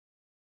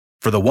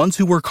For the ones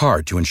who work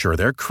hard to ensure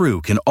their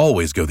crew can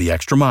always go the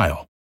extra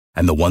mile,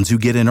 and the ones who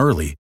get in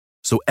early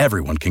so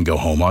everyone can go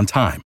home on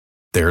time,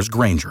 there's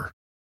Grainger,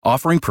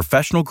 offering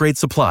professional-grade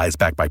supplies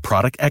backed by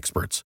product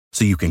experts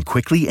so you can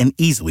quickly and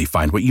easily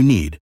find what you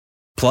need.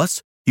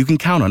 Plus, you can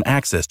count on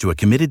access to a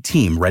committed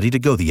team ready to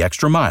go the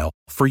extra mile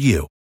for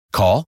you.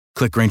 Call,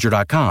 click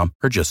Grainger.com,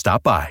 or just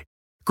stop by.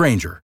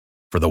 Grainger,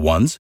 for the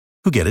ones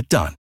who get it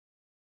done.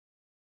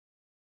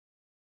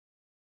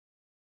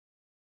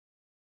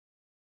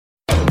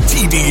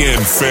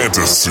 TDN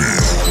Fantasy.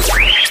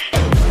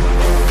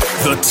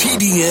 The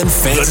TDN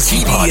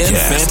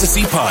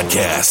Fantasy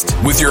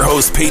Podcast with your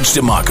hosts Paige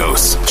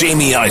DeMacos,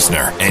 Jamie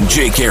Eisner, and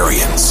Jake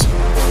Arians.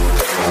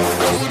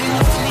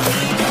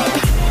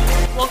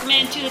 Welcome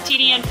into the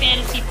TDN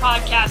Fantasy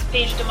Podcast.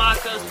 Paige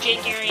DeMacos,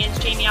 Jake Arians,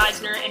 Jamie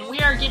Eisner, and we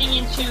are getting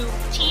into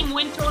team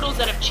win totals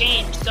that have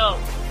changed. So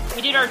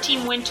we did our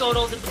team win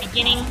totals at the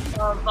beginning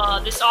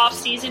of this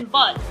offseason,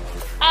 but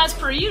as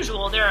per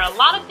usual, there are a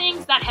lot of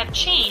things that have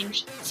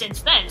changed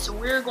since then. So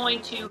we're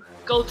going to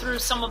go through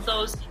some of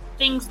those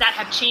things that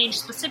have changed,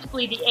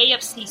 specifically the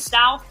AFC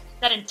South.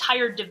 That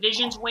entire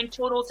division's win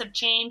totals have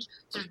changed.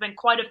 So there's been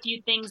quite a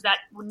few things that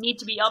would need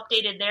to be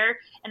updated there.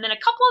 And then a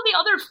couple of the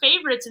other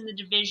favorites in the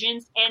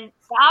divisions. And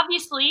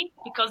obviously,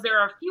 because there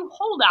are a few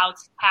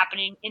holdouts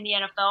happening in the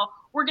NFL,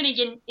 we're going to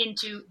get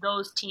into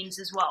those teams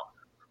as well.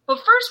 But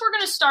first, we're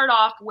going to start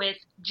off with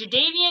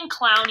Jadeveon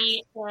Clowney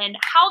and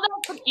how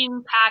that could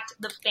impact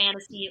the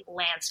fantasy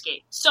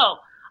landscape. So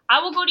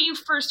I will go to you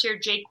first here,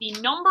 Jake. The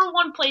number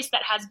one place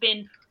that has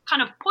been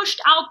kind of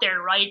pushed out there,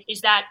 right,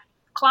 is that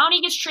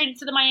Clowney gets traded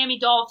to the Miami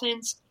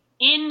Dolphins.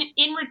 In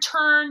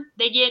return,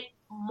 they get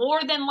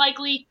more than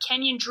likely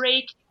Kenyon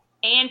Drake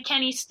and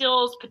Kenny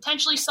Stills,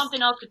 potentially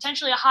something else,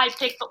 potentially a high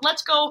pick. But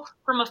let's go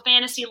from a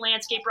fantasy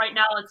landscape right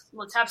now.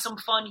 Let's have some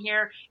fun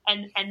here.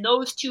 And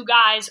those two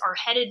guys are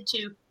headed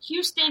to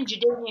Houston.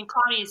 Jadeveon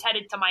Clowney is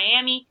headed to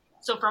Miami.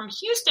 So from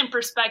Houston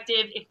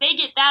perspective, if they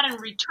get that in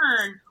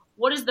return,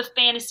 what is the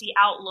fantasy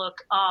outlook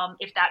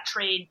if that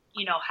trade,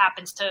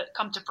 happens to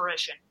come to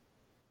fruition?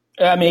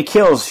 I mean, it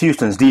kills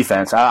Houston's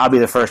defense. I'll be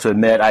the first to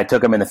admit I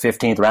took them in the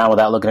 15th round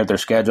without looking at their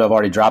schedule. I've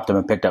already dropped them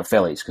and picked up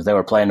Phillies because they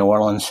were playing New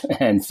Orleans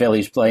and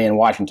Phillies playing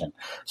Washington.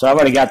 So I've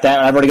already got that.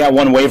 I've already got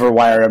one waiver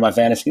wire in my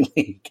fantasy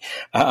league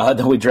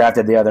that we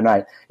drafted the other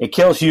night. It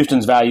kills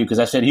Houston's value because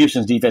I said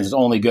Houston's defense is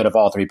only good if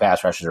all three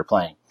pass rushers are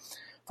playing.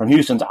 From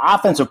Houston's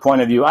offensive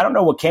point of view, I don't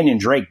know what Kenyon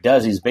Drake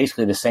does. He's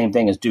basically the same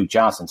thing as Duke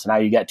Johnson. So now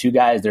you got two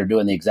guys that are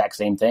doing the exact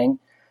same thing.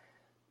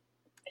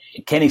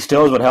 Kenny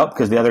Stills would help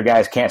because the other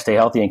guys can't stay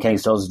healthy, and Kenny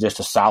Stills is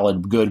just a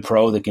solid, good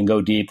pro that can go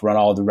deep, run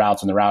all the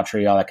routes in the route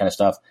tree, all that kind of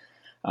stuff.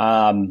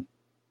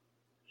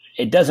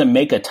 It doesn't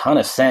make a ton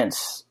of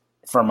sense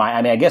for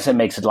I guess it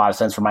makes a lot of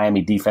sense for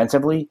Miami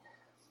defensively.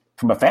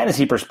 From a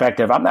fantasy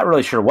perspective, I'm not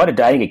really sure what it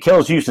does. I think it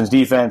kills Houston's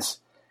defense.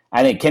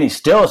 I think Kenny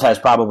Stills has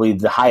probably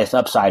the highest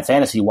upside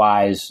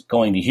fantasy-wise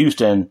going to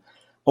Houston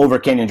over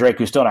Kenyon Drake,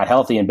 who's still not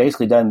healthy and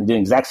basically doing the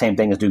exact same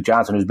thing as Duke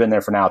Johnson, who's been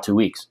there for now 2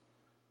 weeks.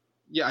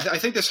 Yeah, I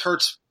think this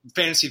hurts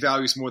fantasy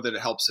values more than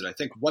it helps it. I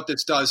think what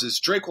this does is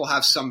Drake will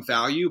have some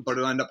value, but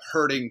it'll end up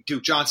hurting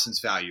Duke Johnson's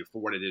value for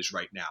what it is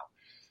right now.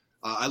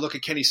 I look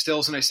at Kenny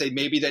Stills and I say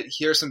maybe that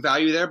here's some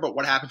value there, but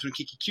what happens when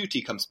Kiki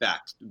QT comes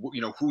back?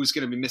 Who's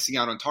going to be missing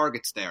out on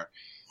targets there?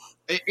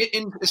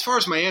 As far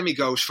as Miami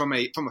goes, from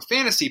a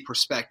fantasy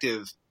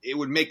perspective, it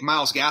would make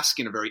Myles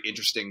Gaskin a very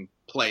interesting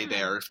play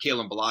there if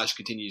Kalen Ballage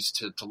continues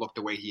to look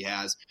the way he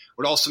has. It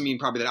would also mean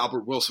probably that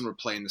Albert Wilson would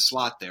play in the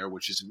slot there,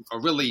 which is a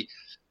really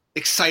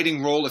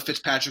exciting role if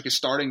Fitzpatrick is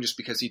starting just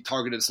because he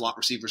targeted slot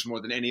receivers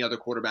more than any other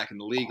quarterback in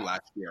the league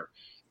last year.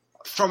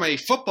 From a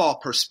football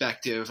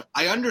perspective,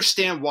 I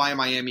understand why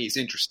Miami is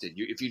interested.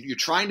 If you're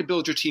trying to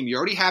build your team, you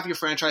already have your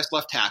franchise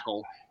left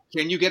tackle.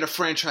 Can you get a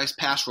franchise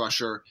pass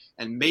rusher?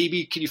 And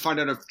maybe can you find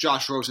out if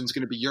Josh Rosen's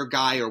going to be your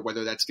guy or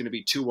whether that's going to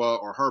be Tua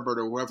or Herbert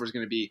or whoever's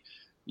going to be,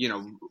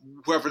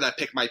 whoever that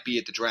pick might be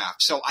at the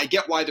draft. So I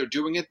get why they're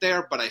doing it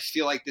there, but I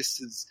feel like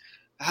this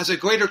has a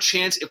greater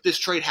chance if this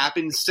trade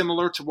happens,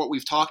 similar to what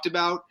we've talked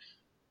about,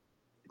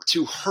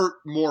 to hurt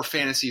more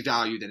fantasy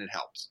value than it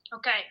helps.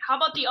 Okay, how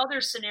about the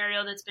other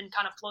scenario that's been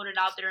kind of floated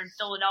out there in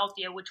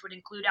Philadelphia, which would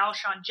include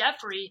Alshon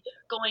Jeffrey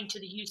going to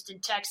the Houston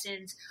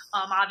Texans,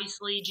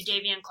 obviously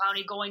Jadeveon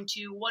Clowney going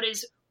to what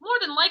is more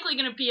than likely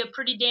going to be a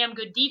pretty damn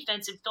good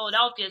defense in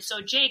Philadelphia.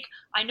 So, Jake,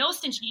 I know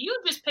since you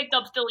just picked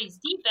up Philly's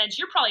defense,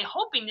 you're probably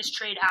hoping this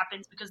trade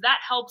happens because that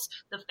helps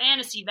the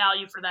fantasy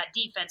value for that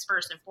defense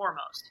first and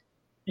foremost.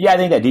 Yeah, I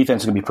think that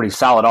defense is going to be pretty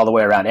solid all the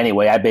way around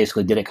anyway. I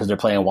basically did it because they're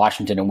playing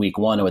Washington in week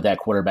one, and with that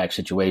quarterback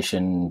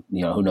situation,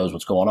 who knows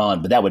what's going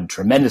on. But that would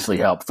tremendously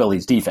help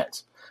Philly's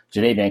defense.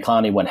 Jadeveon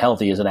Clowney, when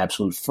healthy, is an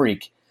absolute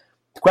freak.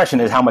 The question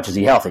is, how much is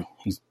he healthy?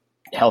 He's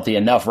healthy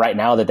enough right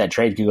now that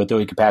trade could go through.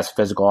 He could pass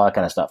physical, all that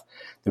kind of stuff.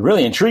 The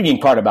really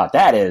intriguing part about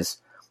that is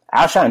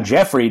Alshon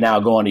Jeffrey now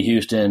going to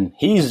Houston.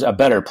 He's a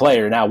better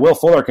player. Now, Will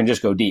Fuller can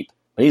just go deep,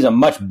 but he's a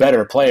much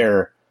better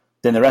player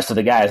than the rest of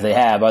the guys they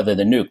have other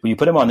than Nuke. But you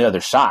put him on the other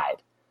side.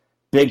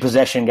 Big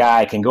possession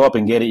guy, can go up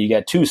and get it. You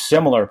got two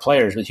similar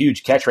players with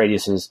huge catch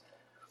radiuses.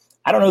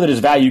 I don't know that his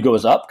value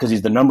goes up because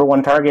he's the number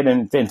one target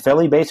in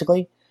Philly,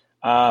 basically.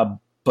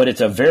 But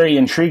it's a very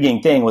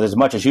intriguing thing with as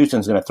much as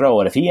Houston's going to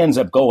throw it. If he ends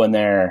up going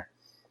there,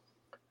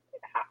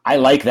 I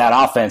like that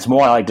offense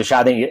more. I like Deshaun.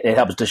 I think it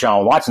helps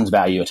Deshaun Watson's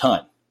value a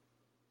ton.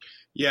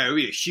 Yeah, it would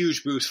be a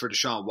huge boost for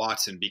Deshaun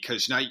Watson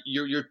because now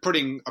you're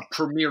putting a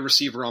premier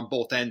receiver on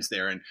both ends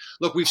there. And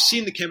look, we've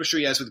seen the chemistry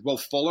he has with Will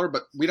Fuller,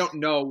 but we don't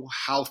know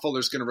how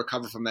Fuller's going to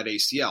recover from that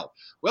ACL.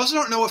 We also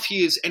don't know if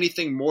he is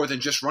anything more than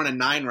just run a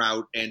 9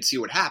 route and see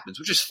what happens,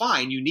 which is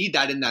fine. You need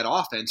that in that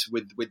offense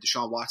with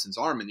Deshaun Watson's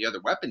arm and the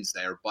other weapons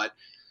there. But,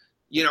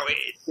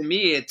 to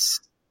me, it's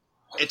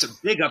a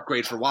big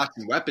upgrade for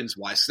Watson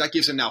weapons-wise because that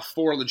gives him now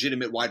 4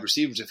 legitimate wide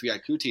receivers if we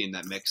had Kuti in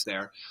that mix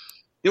there.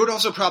 They would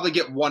also probably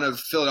get one of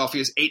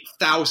Philadelphia's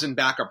 8,000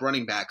 backup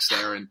running backs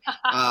there. And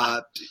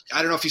I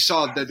don't know if you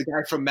saw the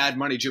guy from Mad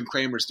Money, Jim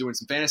Cramer's doing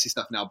some fantasy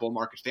stuff now, Bull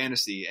Market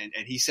Fantasy. And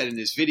he said in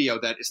his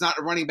video that it's not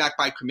a running back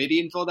by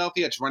committee in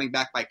Philadelphia, it's running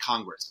back by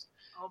Congress.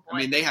 Oh, boy. I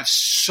mean, they have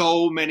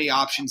so many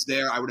options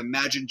there. I would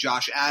imagine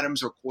Josh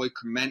Adams or Coy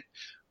Clement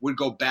would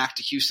go back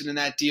to Houston in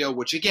that deal,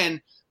 which,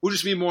 again, would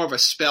just be more of a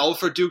spell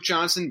for Duke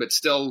Johnson, but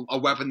still a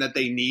weapon that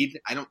they need.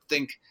 I don't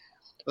think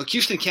 – look,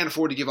 Houston can't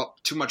afford to give up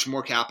too much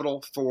more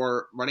capital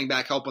for running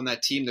back help on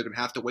that team. They're going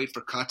to have to wait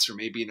for cuts or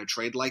maybe in a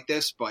trade like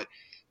this. But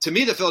to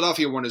me, the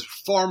Philadelphia one is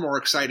far more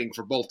exciting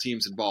for both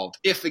teams involved.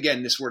 If,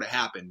 again, this were to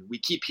happen, we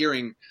keep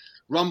hearing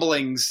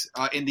rumblings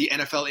in the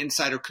NFL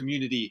insider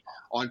community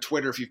on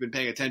Twitter, if you've been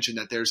paying attention,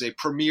 that there's a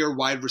premier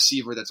wide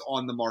receiver that's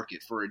on the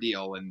market for a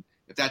deal. And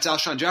if that's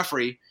Alshon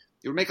Jeffrey,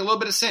 it would make a little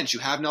bit of sense. You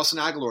have Nelson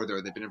Aguilar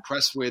there. They've been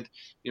impressed with,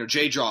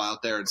 J-Jaw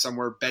out there, and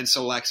somewhere Ben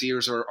Solak's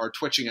ears are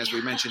twitching as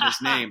we mentioned his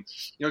name.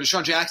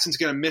 Deshaun Jackson's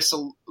going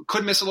to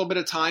could miss a little bit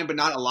of time, but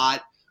not a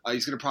lot.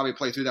 He's going to probably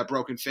play through that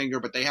broken finger,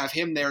 but they have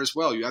him there as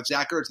well. You have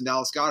Zach Ertz and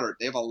Dallas Goedert.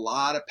 They have a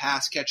lot of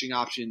pass-catching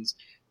options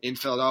in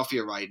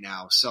Philadelphia right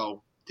now.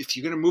 So if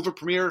you're going to move a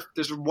premier, if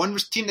there's one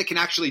team that can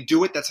actually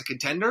do it that's a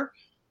contender,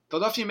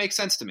 Philadelphia makes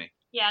sense to me.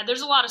 Yeah,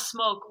 there's a lot of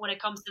smoke when it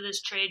comes to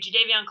this trade.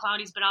 Jadeveon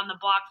Clowney's been on the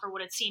block for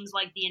what it seems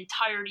like the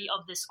entirety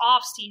of this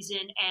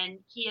offseason, and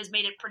he has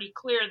made it pretty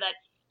clear that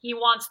he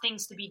wants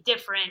things to be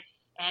different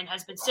and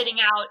has been sitting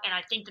out. And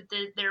I think that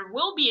there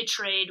will be a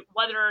trade.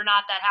 Whether or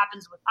not that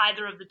happens with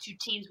either of the two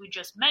teams we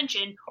just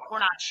mentioned, we're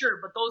not sure.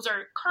 But those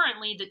are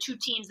currently the two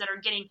teams that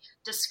are getting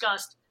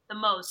discussed the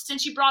most.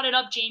 Since you brought it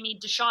up, Jamie,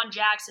 Deshaun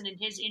Jackson and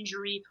his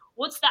injury,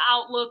 what's the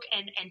outlook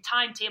and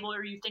timetable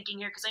are you thinking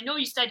here? Because I know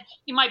you said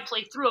he might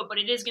play through it, but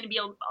it is going to be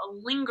a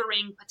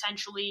lingering,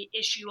 potentially,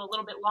 issue a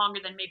little bit longer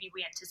than maybe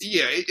we anticipated.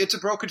 Yeah, it's a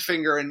broken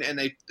finger, and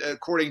they,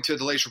 according to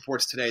the latest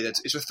reports today,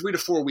 it's a 3 to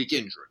 4 week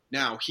injury.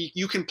 Now,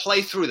 you can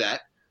play through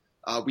that.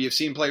 We have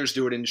seen players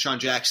do it, and Deshaun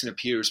Jackson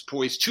appears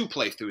poised to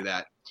play through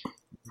that.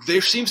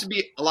 There seems to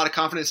be a lot of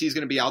confidence he's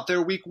going to be out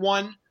there week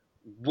 1.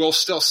 We'll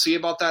still see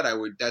about that.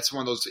 That's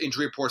one of those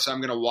injury reports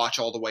I'm going to watch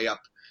all the way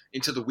up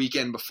into the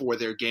weekend before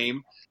their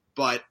game.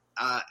 But,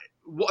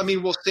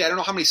 we'll see. I don't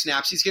know how many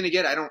snaps he's going to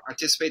get. I don't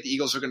anticipate the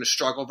Eagles are going to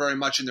struggle very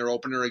much in their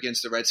opener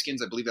against the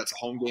Redskins. I believe that's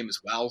a home game as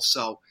well.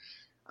 So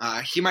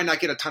he might not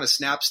get a ton of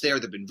snaps there.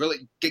 They've been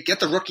really – get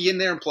the rookie in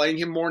there and playing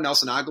him more.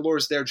 Nelson Aguilar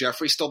is there.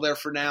 Jeffrey's still there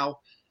for now.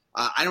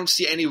 I don't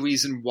see any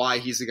reason why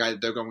he's the guy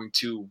that they're going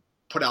to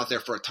put out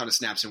there for a ton of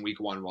snaps in week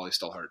 1 while he's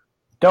still hurt.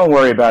 Don't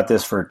worry about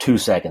this for 2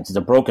 seconds. It's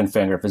a broken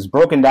finger. If it's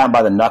broken down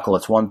by the knuckle,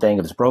 it's one thing.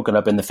 If it's broken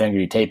up in the finger,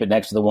 you tape it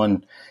next to the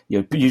one.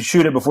 You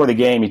shoot it before the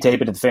game, you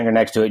tape it to the finger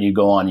next to it, and you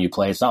go on and you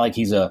play. It's not like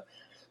he's a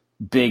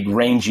big,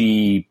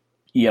 rangy,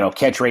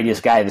 catch radius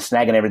guy that's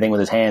snagging everything with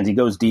his hands. He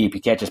goes deep. He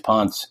catches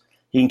punts.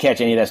 He can catch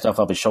any of that stuff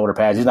off his shoulder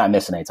pads. He's not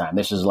missing any time.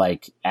 This is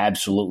like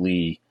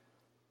absolutely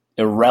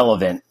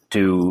irrelevant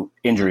to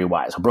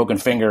injury-wise. A broken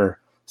finger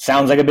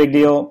sounds like a big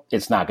deal.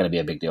 It's not going to be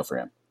a big deal for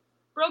him.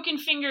 Broken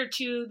finger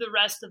to the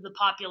rest of the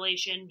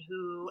population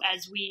who,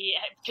 as we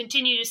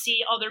continue to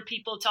see other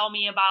people tell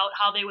me about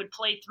how they would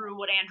play through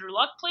what Andrew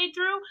Luck played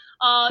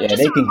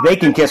through. They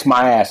can kiss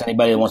my ass,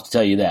 anybody that wants to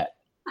tell you that.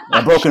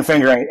 A broken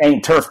finger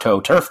ain't turf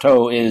toe. Turf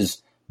toe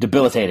is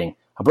debilitating.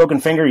 A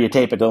broken finger, you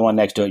tape it to the one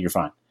next to it, you're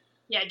fine.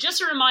 Yeah,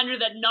 just a reminder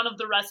that none of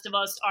the rest of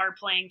us are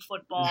playing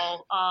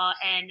football,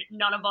 and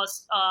none of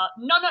us,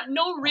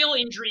 no real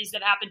injuries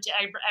that happen to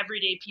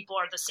everyday people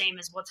are the same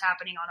as what's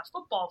happening on a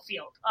football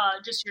field.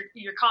 Just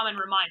your common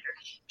reminder.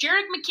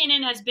 Jerick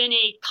McKinnon has been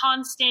a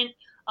constant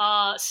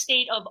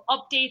state of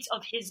updates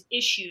of his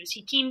issues.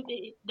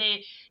 The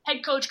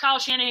head coach Kyle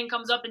Shanahan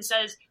comes up and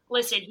says,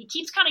 "Listen, he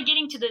keeps kind of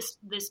getting to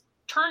this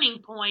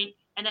turning point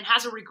and then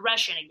has a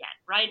regression again,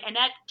 right? And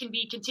that can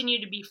continue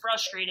to be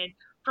frustrated."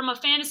 From a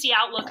fantasy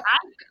outlook,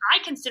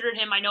 I considered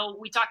him, I know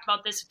we talked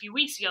about this a few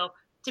weeks ago,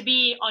 to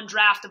be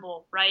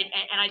undraftable, right?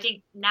 And I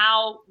think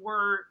now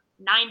we're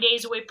 9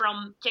 days away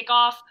from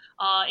kickoff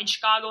in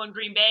Chicago and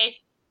Green Bay,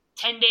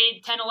 10,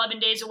 11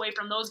 days away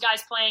from those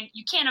guys playing.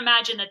 You can't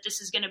imagine that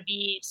this is going to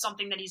be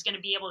something that he's going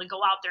to be able to go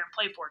out there and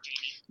play for,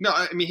 Jamie. No,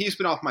 I mean, he's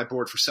been off my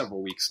board for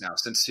several weeks now,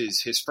 since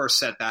his first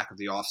setback of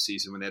the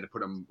offseason when they had to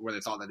put him where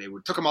they thought that they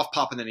would took him off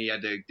PUP, and then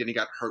he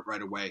got hurt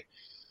right away.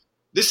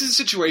 This is a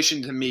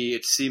situation to me,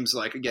 it seems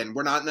like, again,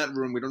 we're not in that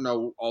room. We don't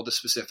know all the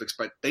specifics,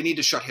 but they need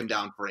to shut him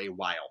down for a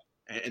while.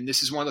 And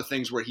this is one of the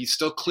things where he's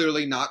still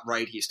clearly not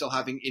right. He's still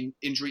having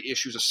injury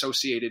issues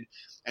associated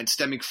and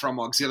stemming from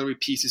auxiliary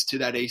pieces to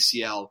that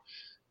ACL.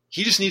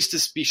 He just needs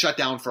to be shut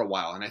down for a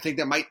while. And I think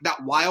that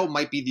while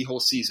might be the whole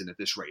season at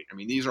this rate. I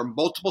mean, these are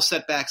multiple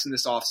setbacks in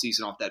this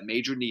offseason off that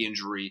major knee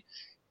injury.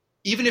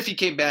 Even if he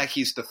came back,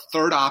 he's the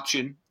third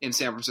option in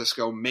San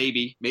Francisco.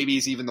 Maybe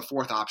he's even the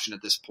fourth option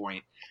at this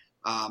point.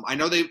 I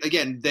know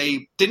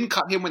they didn't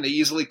cut him when they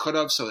easily could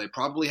have, so they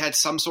probably had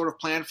some sort of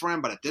plan for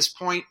him. But at this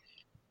point,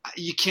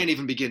 you can't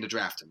even begin to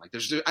draft him. Like,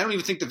 I don't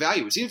even think the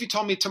value is. Even if you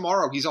told me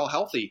tomorrow he's all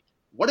healthy,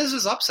 what is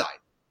his upside?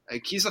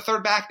 Like, he's the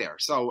third back there,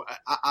 so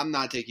I'm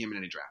not taking him in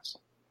any drafts.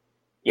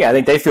 Yeah, I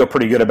think they feel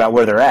pretty good about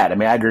where they're at. I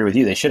mean, I agree with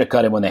you. They should have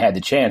cut him when they had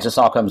the chance. This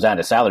all comes down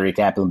to salary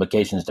cap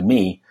implications to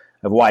me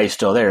of why he's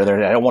still there.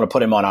 I don't want to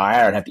put him on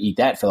IR and have to eat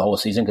that for the whole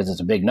season because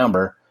it's a big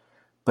number.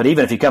 But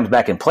even if he comes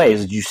back and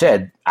plays, as you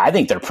said, I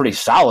think they're pretty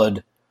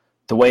solid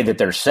the way that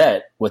they're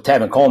set with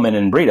Tevin Coleman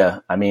and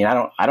Breida. I mean,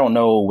 I don't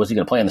know, was he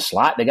going to play in the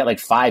slot? They got like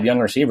 5 young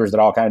receivers that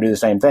all kind of do the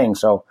same thing.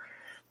 So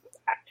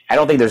I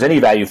don't think there's any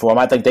value for him.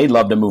 I think they'd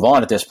love to move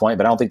on at this point,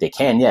 but I don't think they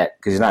can yet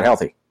because he's not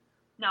healthy.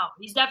 No,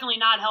 he's definitely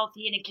not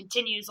healthy, and it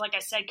continues. Like I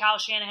said, Kyle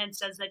Shanahan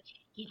says that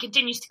he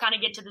continues to kind of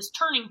get to this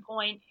turning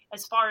point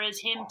as far as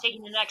him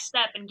taking the next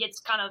step and gets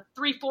kind of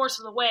 3/4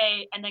 of the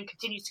way and then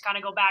continues to kind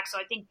of go back. So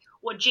I think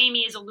what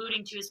Jamie is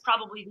alluding to is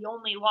probably the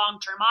only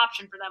long-term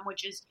option for them,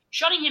 which is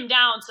shutting him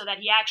down so that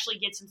he actually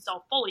gets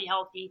himself fully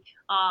healthy.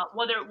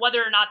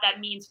 Whether or not that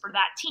means for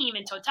that team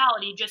in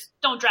totality, just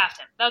don't draft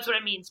him. That's what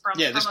it means from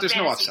there's fantasy.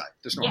 no upside.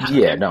 There's no upside.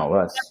 Yeah, no.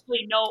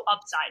 Definitely no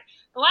upside.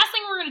 The last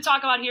thing we're going to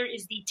talk about here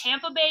is the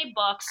Tampa Bay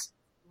Bucks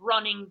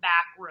running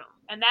back room.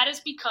 And that is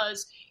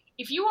because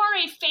if you are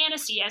a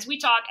fantasy, as we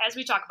talk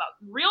about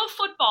real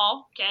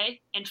football,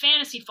 okay, and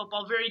fantasy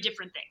football, very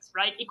different things,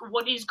 right?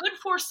 What is good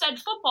for said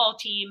football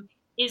team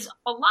is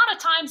a lot of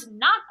times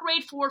not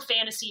great for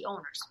fantasy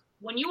owners.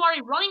 When you are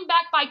a running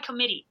back by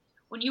committee,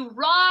 when you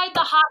ride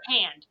the hot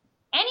hand,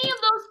 any of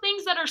those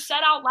things that are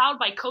said out loud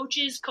by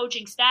coaches,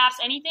 coaching staffs,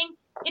 anything,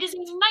 it is a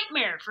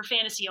nightmare for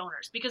fantasy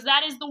owners because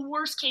that is the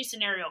worst case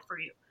scenario for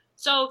you.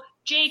 So,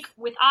 Jake,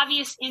 with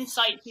obvious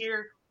insight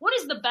here, what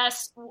is the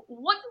best?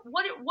 What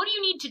do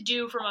you need to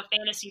do from a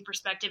fantasy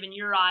perspective in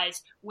your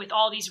eyes with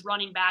all these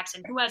running backs,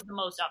 and who has the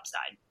most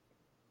upside?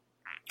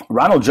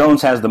 Ronald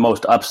Jones has the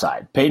most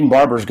upside. Peyton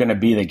Barber is going to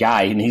be the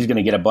guy, and he's going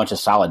to get a bunch of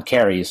solid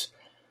carries.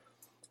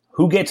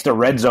 Who gets the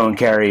red zone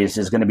carries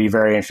is going to be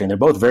very interesting. They're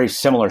both very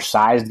similar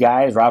sized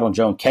guys. Ronald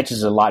Jones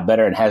catches a lot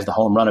better and has the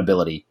home run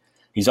ability.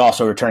 He's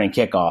also returning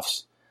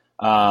kickoffs.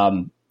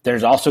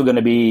 There's also going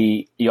to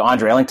be,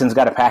 Andre Ellington's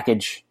got a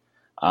package.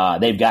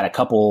 They've got a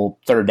couple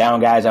third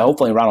down guys.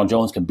 Hopefully Ronald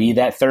Jones can be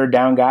that third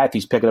down guy if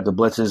he's picking up the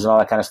blitzes and all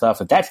that kind of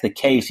stuff. If that's the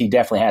case, he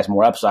definitely has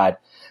more upside.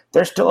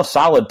 There's still a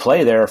solid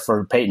play there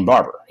for Peyton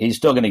Barber. He's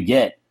still going to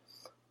get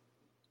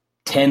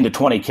 10 to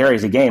 20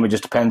 carries a game. It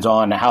just depends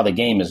on how the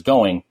game is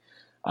going.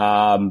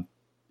 The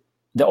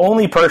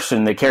only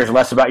person that cares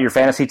less about your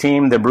fantasy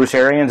team than Bruce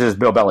Arians is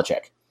Bill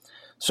Belichick.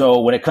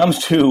 So when it comes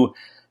to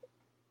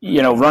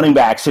running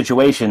back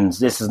situations,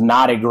 this is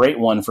not a great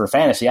one for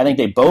fantasy. I think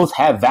they both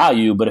have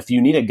value, but if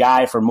you need a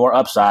guy for more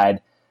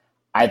upside,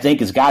 I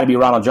think it's got to be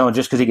Ronald Jones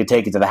just because he could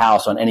take it to the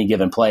house on any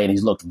given play, and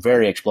he's looked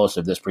very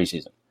explosive this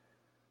preseason.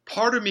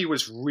 Part of me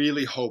was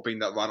really hoping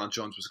that Ronald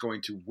Jones was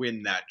going to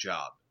win that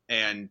job.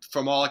 And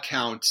from all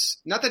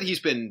accounts, not that he's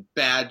been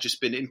bad,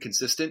 just been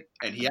inconsistent,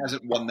 and he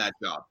hasn't won that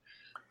job.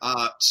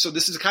 So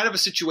this is kind of a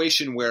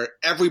situation where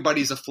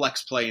everybody's a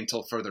flex play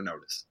until further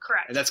notice.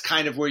 Correct. And that's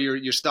kind of where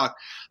you're stuck.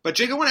 But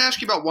Jake, I want to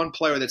ask you about one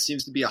player that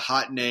seems to be a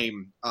hot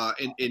name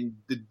in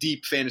the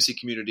deep fantasy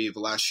community of the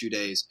last few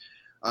days.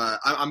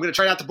 I'm going to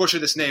try not to butcher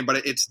this name,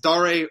 but it's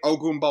Dare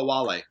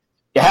Ogunbowale.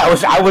 Yeah,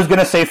 I was going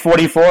to say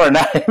 44 and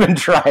not even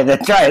try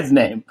his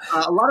name.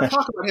 A lot of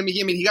talk about him.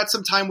 He got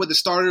some time with the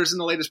starters in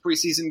the latest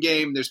preseason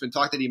game. There's been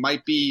talk that he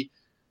might be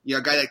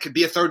a guy that could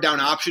be a third down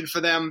option for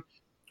them.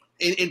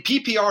 In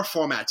PPR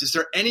formats, is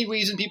there any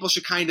reason people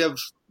should kind of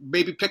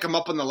maybe pick him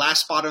up on the last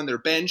spot on their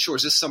bench, or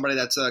is this somebody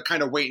that's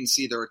kind of wait and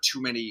see? There are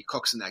too many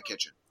cooks in that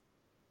kitchen.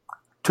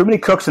 Too many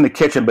cooks in the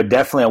kitchen, but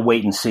definitely a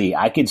wait and see.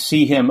 I could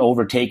see him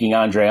overtaking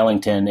Andre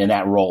Ellington in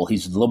that role.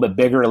 He's a little bit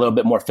bigger, a little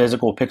bit more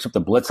physical, picks up the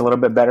blitz a little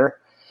bit better,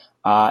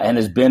 and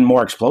has been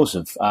more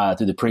explosive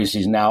through the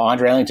preseason. Now,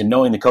 Andre Ellington,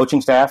 knowing the coaching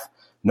staff,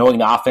 knowing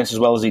the offense as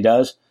well as he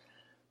does,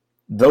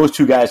 those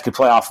two guys could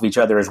play off of each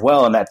other as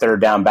well in that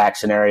third down back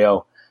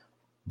scenario.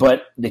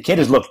 But the kid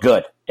has looked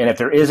good. And if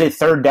there is a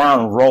third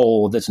down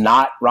role that's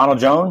not Ronald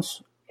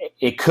Jones,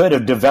 it could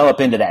have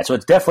developed into that. So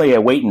it's definitely a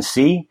wait and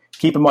see.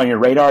 Keep him on your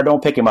radar.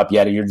 Don't pick him up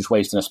yet, or you're just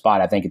wasting a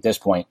spot, I think, at this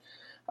point.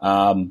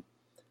 And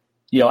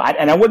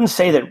I wouldn't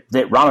say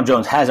that Ronald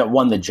Jones hasn't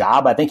won the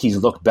job. I think he's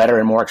looked better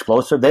and more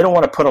explosive. They don't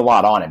want to put a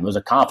lot on him. It was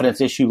a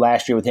confidence issue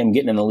last year with him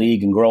getting in the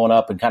league and growing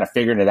up and kind of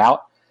figuring it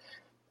out.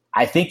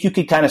 I think you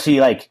could kind of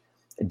see like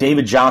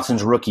David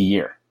Johnson's rookie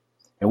year.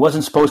 It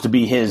wasn't supposed to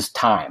be his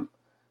time.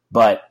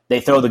 but they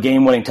throw the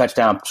game-winning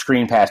touchdown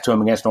screen pass to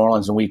him against New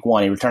Orleans in week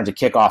 1. He returns a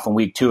kickoff in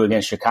week 2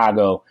 against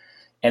Chicago.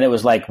 And it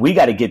was like, we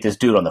got to get this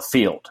dude on the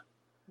field.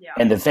 Yeah.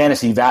 And the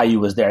fantasy value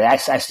was there. I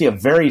see a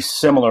very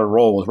similar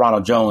role with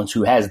Ronald Jones,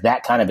 who has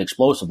that kind of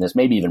explosiveness,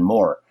 maybe even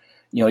more.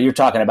 You know, you're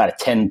talking about a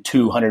 10,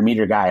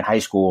 200-meter guy in high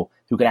school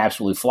who can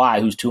absolutely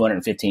fly, who's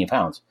 215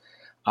 pounds.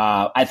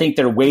 I think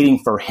they're waiting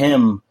for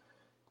him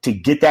to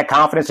get that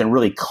confidence and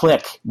really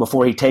click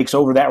before he takes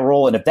over that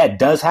role. And if that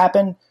does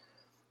happen,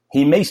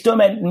 he may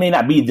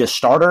not be the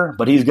starter,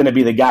 but he's going to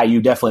be the guy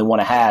you definitely want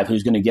to have,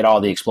 who's going to get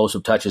all the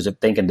explosive touches of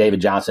thinking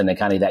David Johnson and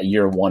kind of that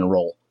year 1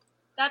 role.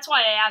 That's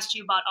why I asked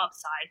you about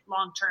upside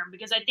long term,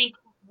 because I think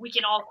we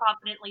can all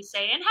confidently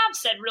say, and have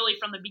said really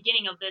from the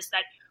beginning of this,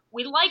 that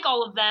we like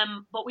all of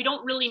them, but we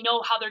don't really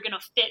know how they're going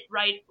to fit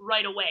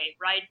right away,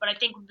 right? But I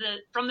think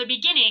from the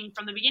beginning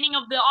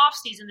of the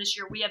offseason this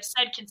year, we have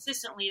said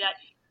consistently that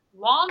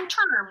long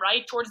term,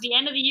 right, towards the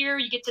end of the year,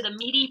 you get to the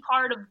meaty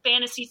part of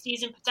fantasy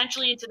season,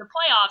 potentially into the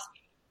playoffs.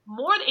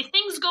 If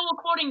things go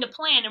according to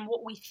plan and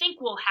what we think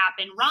will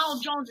happen,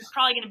 Ronald Jones is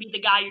probably going to be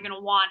the guy you're going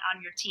to want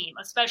on your team,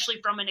 especially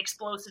from an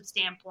explosive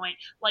standpoint.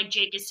 Like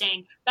Jake is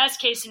saying, best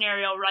case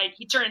scenario, right?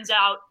 He turns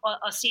out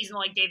a season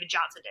like David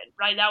Johnson did,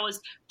 right? That was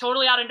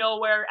totally out of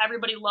nowhere.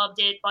 Everybody loved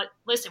it. But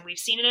listen, we've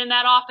seen it in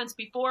that offense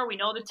before. We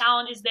know the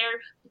talent is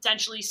there.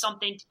 Potentially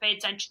something to pay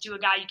attention to, a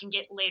guy you can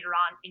get later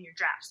on in your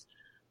drafts.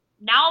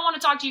 Now I want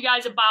to talk to you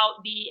guys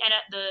about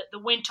the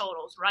win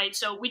totals, right?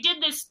 So we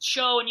did this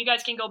show, and you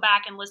guys can go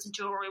back and listen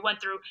to it, where we went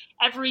through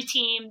every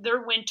team,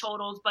 their win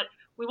totals, but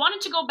we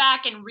wanted to go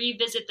back and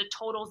revisit the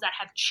totals that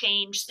have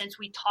changed since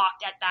we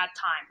talked at that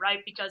time, right?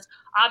 Because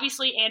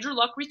obviously Andrew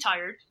Luck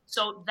retired,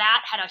 so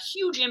that had a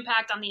huge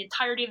impact on the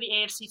entirety of the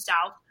AFC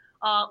South.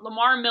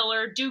 Lamar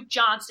Miller, Duke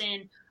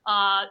Johnson,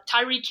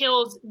 Tyreek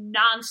Hill's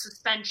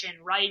non-suspension,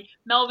 right?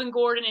 Melvin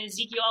Gordon and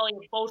Ezekiel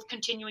Elliott both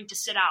continuing to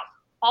sit out.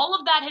 All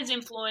of that has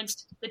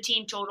influenced the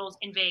team totals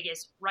in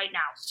Vegas right now.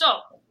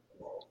 So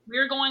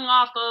we're going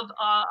off of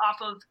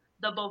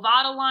the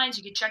Bovada lines.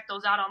 You can check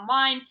those out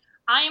online.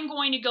 I am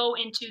going to go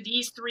into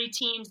these 3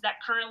 teams that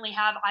currently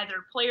have either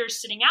players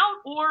sitting out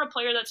or a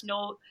player that's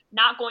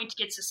not going to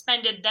get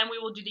suspended. Then we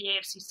will do the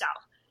AFC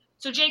South.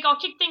 So, Jake, I'll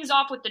kick things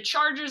off with the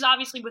Chargers,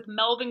 obviously with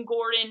Melvin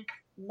Gordon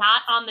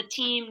not on the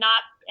team, not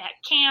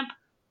at camp.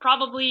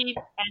 Probably,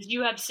 as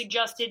you have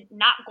suggested,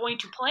 not going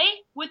to play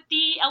with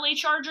the LA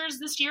Chargers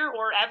this year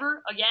or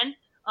ever again.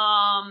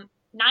 9.5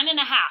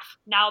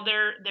 now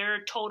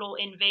their total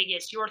in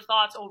Vegas. Your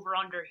thoughts over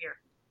under here?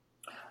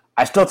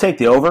 I still take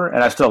the over,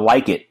 and I still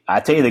like it.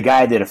 I tell you, the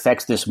guy that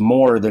affects this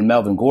more than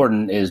Melvin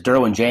Gordon is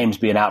Derwin James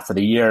being out for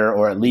the year,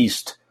 or at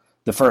least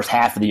the first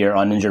half of the year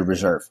on injured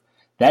reserve.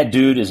 That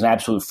dude is an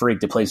absolute freak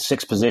that plays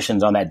 6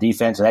 positions on that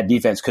defense, and that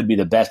defense could be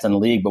the best in the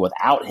league, but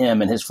without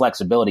him and his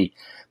flexibility.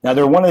 Now,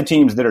 they're one of the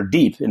teams that are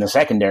deep in the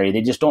secondary.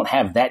 They just don't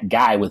have that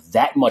guy with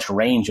that much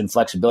range and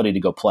flexibility to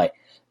go play.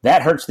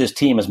 That hurts this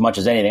team as much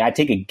as anything. I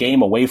take a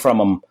game away from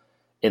them,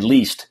 at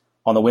least,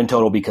 on the win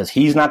total because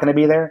he's not going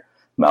to be there.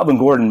 Melvin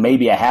Gordon,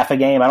 maybe a half a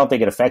game. I don't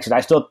think it affects it.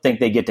 I still think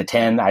they get to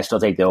 10. I still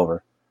take the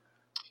over.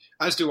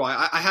 As do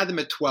I. I had them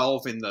at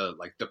 12 in the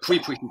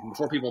pre-preseason,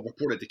 before people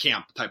reported the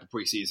camp type of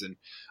preseason.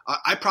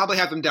 I probably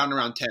have them down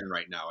around 10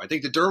 right now. I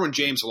think the Derwin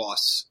James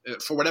loss,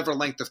 for whatever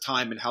length of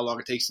time and how long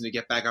it takes him to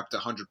get back up to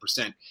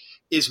 100%,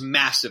 is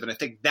massive. And I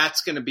think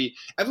that's going to be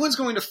 – everyone's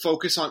going to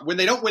focus on – when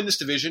they don't win this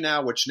division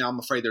now, which now I'm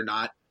afraid they're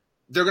not,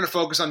 they're going to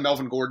focus on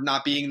Melvin Gordon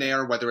not being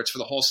there, whether it's for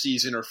the whole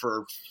season or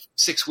for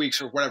 6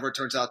 weeks or whatever it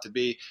turns out to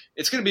be.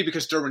 It's going to be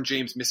because Derwin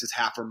James misses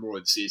half or more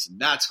of the season.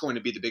 That's going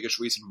to be the biggest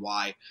reason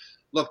why.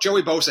 Look,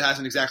 Joey Bosa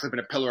hasn't exactly been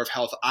a pillar of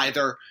health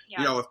either. Yeah.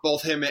 You know, if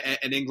both him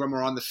and Ingram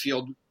are on the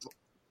field,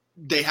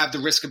 they have the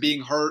risk of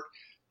being hurt.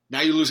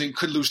 Now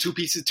could lose 2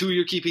 of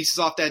your key pieces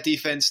off that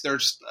defense.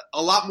 There's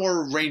a lot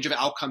more range of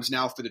outcomes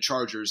now for the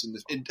Chargers,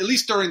 at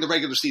least during the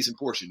regular season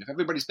portion. If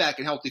everybody's back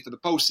and healthy for the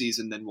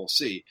postseason, then we'll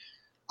see.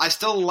 I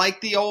still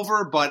like the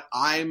over, but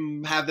I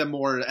have them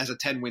more as a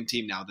 10-win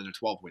team now than a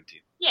 12-win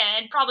team. Yeah,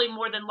 and probably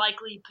more than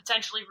likely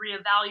potentially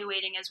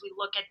reevaluating as we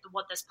look at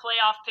what this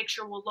playoff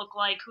picture will look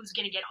like, who's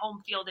going to get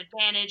home field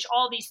advantage.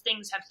 All these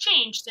things have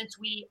changed since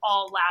we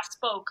all last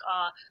spoke.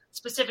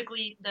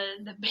 Specifically,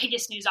 the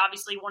biggest news,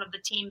 obviously, one of the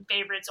team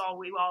favorites,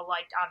 we all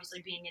liked,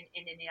 obviously, being in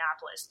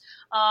Indianapolis.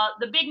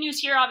 The big news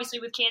here, obviously,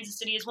 with Kansas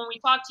City is when we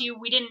talked to you,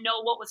 we didn't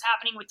know what was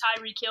happening with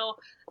Tyreek Hill.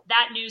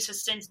 That news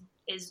has since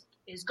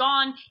is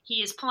gone.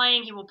 He is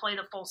playing. He will play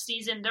the full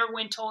season. Their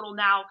win total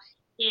now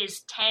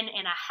is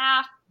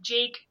 10.5.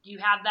 Jake, do you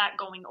have that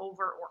going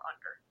over or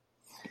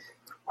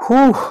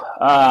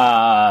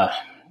under?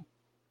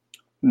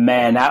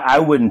 Man, I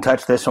wouldn't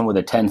touch this one with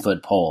a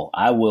 10-foot pole.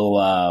 I will.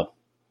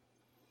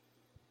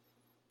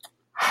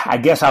 I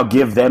guess I'll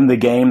give them the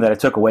game that I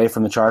took away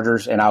from the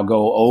Chargers, and I'll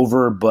go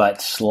over,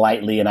 but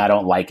slightly, and I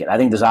don't like it. I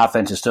think this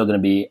offense is still going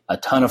to be a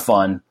ton of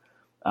fun.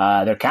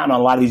 They're counting on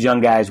a lot of these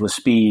young guys with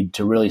speed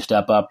to really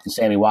step up, and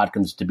Sammy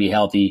Watkins to be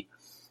healthy.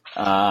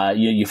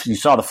 You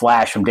saw the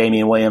flash from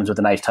Damian Williams with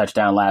a nice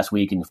touchdown last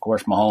week, and of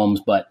course Mahomes,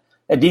 but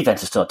that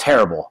defense is still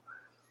terrible.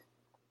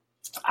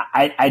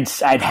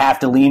 I'd have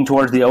to lean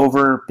towards the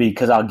over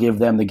because I'll give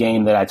them the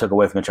game that I took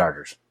away from the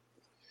Chargers.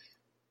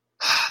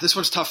 This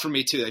one's tough for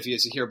me too. If you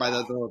hear by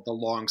the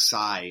long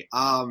sigh,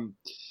 I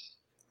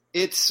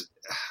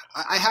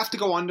have to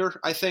go under,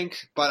 I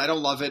think, but I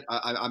don't love it.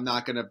 I'm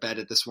not going to bet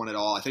at this one at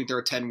all. I think they're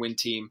a 10-win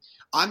team.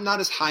 I'm not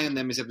as high on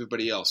them as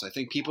everybody else. I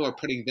think people are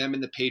putting them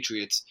and the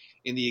Patriots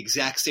in the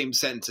exact same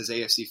sentence as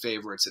AFC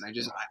favorites, and I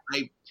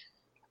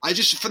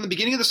just from the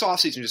beginning of this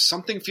offseason, just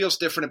something feels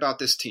different about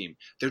this team.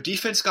 Their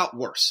defense got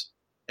worse,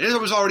 and it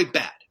was already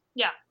bad.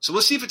 Yeah. So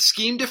let's see if it's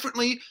schemed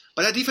differently,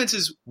 but that defense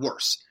is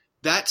worse.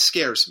 That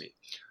scares me.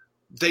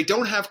 They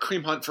don't have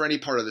Kareem Hunt for any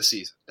part of the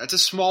season. That's a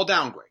small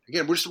downgrade.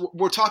 Again,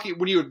 we're talking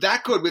when you're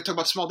that good. We're talking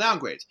about small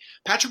downgrades.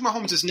 Patrick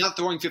Mahomes is not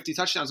throwing 50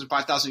 touchdowns and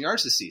 5,000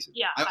 yards this season.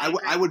 Yeah,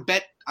 I would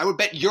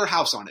bet your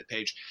house on it,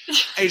 Paige.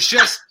 It's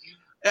just,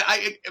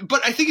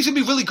 but I think it's gonna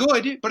be really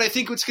good. But I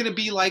think it's gonna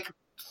be like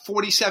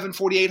 47,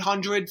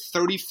 4,800,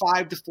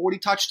 35 to 40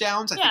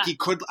 touchdowns. I think he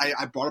could.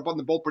 I brought up on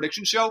the Bold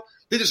Prediction Show.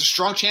 I think there's a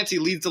strong chance he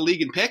leads the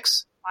league in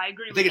picks. I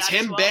agree. I think it's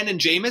him, Ben, and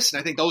Jameis, and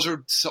I think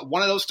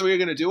one of those three are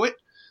going to do it.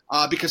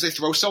 Because they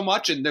throw so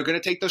much and they're going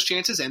to take those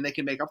chances and they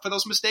can make up for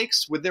those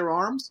mistakes with their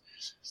arms.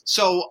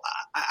 So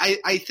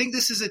I think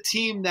this is a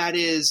team that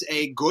is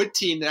a good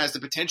team that has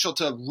the potential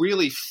to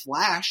really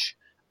flash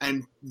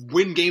and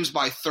win games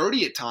by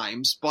 30 at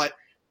times. But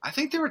I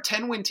think they're a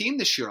 10-win team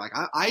this year. Like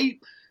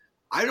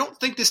I don't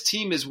think this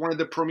team is one of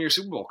the premier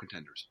Super Bowl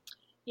contenders.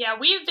 Yeah,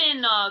 we've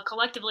been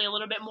collectively a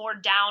little bit more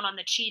down on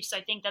the Chiefs,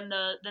 I think, than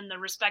the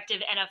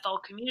respective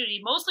NFL community,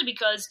 mostly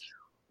because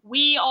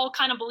we all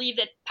kind of believe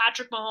that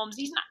Patrick Mahomes,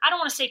 I don't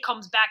want to say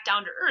comes back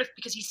down to earth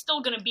because he's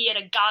still going to be at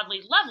a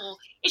godly level.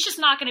 It's just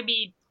not going to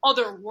be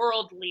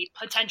otherworldly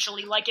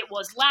potentially like it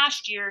was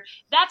last year.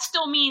 That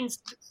still means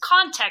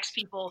context,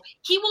 people.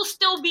 He will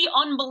still be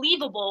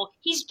unbelievable.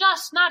 He's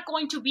just not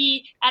going to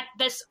be at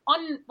this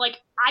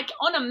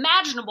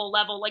unimaginable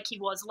level like he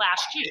was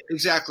last year.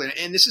 Exactly.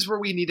 And this is where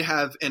we need to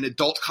have an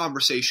adult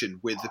conversation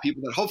with the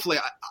people that hopefully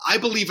I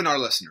believe in our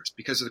listeners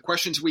because of the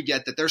questions we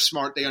get that they're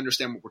smart. They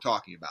understand what we're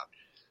talking about.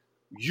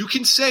 You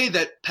can say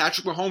that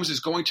Patrick Mahomes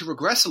is going to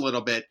regress a little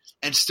bit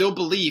and still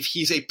believe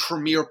he's a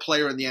premier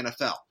player in the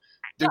NFL.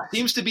 There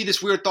seems to be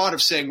this weird thought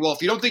of saying, well,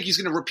 if you don't think he's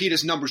going to repeat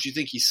his numbers, you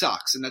think he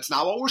sucks. And that's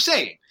not what we're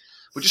saying.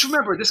 But just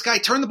remember, this guy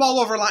turned the ball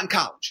over a lot in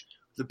college.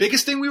 The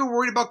biggest thing we were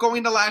worried about going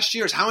into last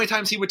year is how many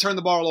times he would turn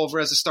the ball over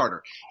as a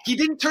starter. He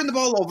didn't turn the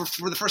ball over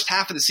for the first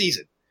half of the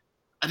season.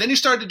 And then he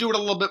started to do it a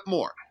little bit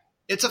more.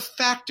 It's a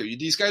factor.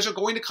 These guys are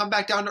going to come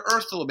back down to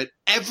earth a little bit.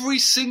 Every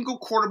single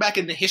quarterback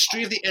in the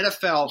history of the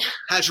NFL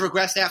has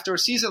regressed after a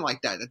season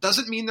like that. That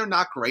doesn't mean they're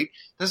not great.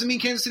 Doesn't mean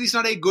Kansas City's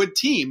not a good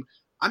team.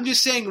 I'm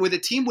just saying with a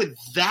team with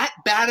that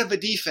bad of a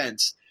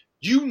defense,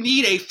 you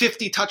need a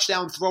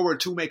 50-touchdown thrower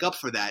to make up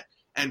for that.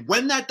 And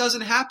when that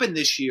doesn't happen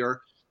this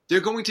year,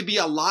 they're going to be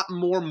a lot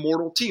more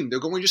mortal team. They're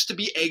going just to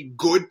be a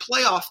good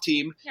playoff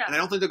team, and I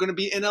don't think they're going to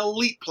be an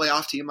elite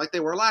playoff team like they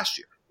were last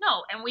year.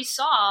 No, and we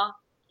saw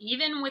 –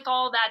 even with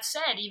all that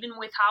said, even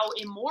with how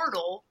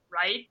immortal,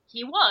 right,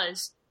 he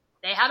was,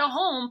 they had a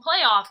home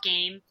playoff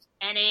game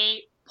and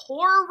a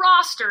poor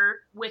roster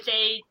with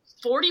a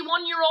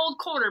 41-year-old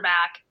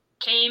quarterback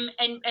came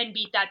and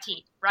beat that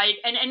team, right?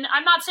 And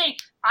I'm not saying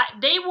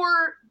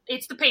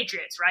it's the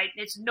Patriots, right?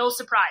 It's no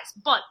surprise.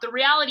 But the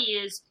reality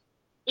is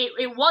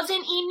it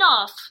wasn't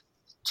enough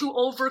to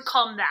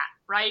overcome that,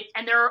 right?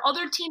 And there are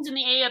other teams in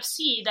the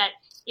AFC that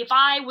if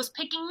I was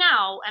picking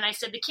now and I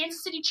said the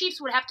Kansas City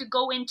Chiefs would have to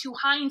go into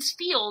Heinz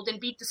Field and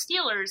beat the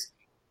Steelers,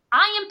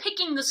 I am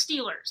picking the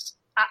Steelers.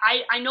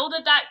 I know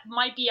that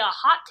might be a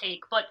hot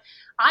take, but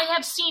I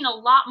have seen a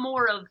lot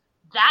more of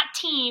that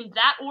team,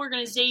 that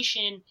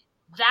organization,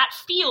 that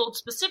field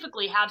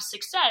specifically have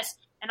success.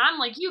 And I'm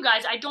like you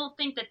guys, I don't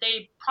think that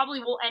they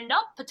probably will end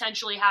up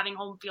potentially having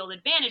home field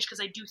advantage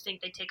because I do think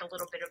they take a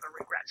little bit of a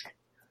regression.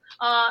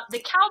 The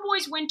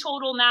Cowboys win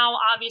total now,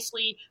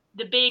 obviously,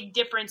 the big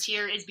difference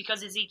here is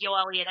because Ezekiel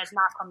Elliott has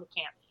not come to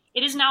camp.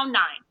 It is now 9,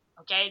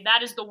 okay?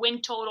 That is the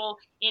win total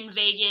in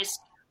Vegas.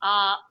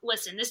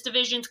 Listen, this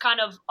division's kind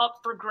of up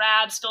for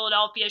grabs.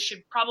 Philadelphia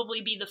should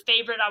probably be the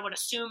favorite, I would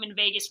assume, in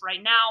Vegas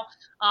right now.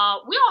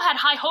 We all had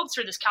high hopes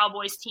for this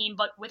Cowboys team,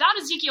 but without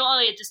Ezekiel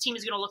Elliott, this team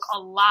is going to look a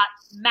lot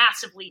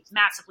massively,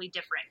 massively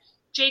different.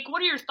 Jake,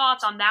 what are your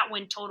thoughts on that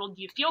win total?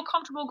 Do you feel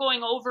comfortable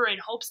going over in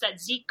hopes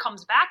that Zeke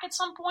comes back at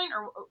some point,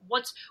 or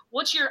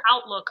what's your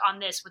outlook on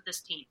this with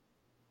this team?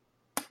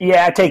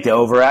 Yeah, I take the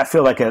over. I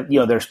feel like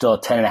there's still a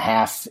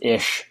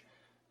 10.5-ish.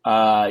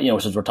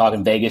 Since we're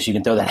talking Vegas, you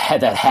can throw that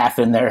half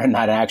in there and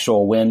not an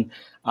actual win.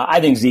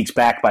 I think Zeke's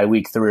back by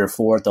week 3 or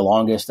 4 at the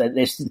longest.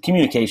 The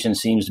communication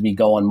seems to be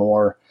going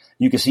more.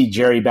 You can see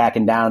Jerry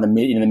backing down in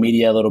the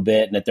media a little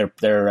bit, and at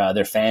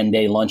their fan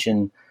day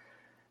luncheon.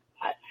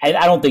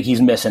 I don't think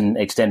he's missing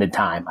extended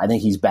time. I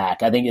think he's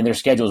back. I think their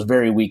schedule is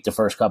very weak the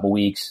first couple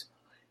weeks.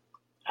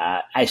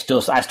 I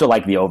still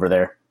like the over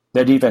there.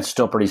 Their defense is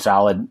still pretty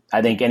solid.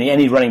 I think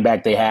any running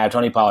back they have,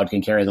 Tony Pollard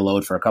can carry the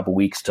load for a couple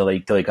weeks till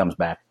he comes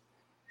back.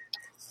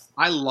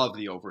 I love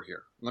the over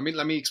here. Let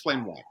me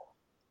explain why.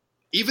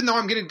 even though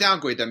I'm going to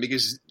downgrade them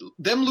because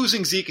them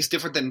losing Zeke is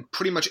different than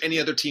pretty much any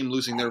other team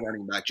losing their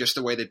running back, just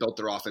the way they built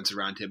their offense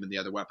around him and the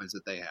other weapons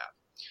that they have.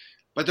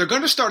 But they're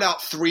going to start out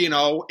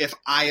 3-0 if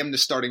I am the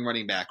starting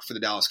running back for the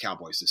Dallas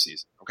Cowboys this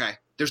season, okay?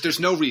 There's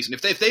no reason.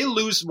 If they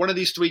lose one of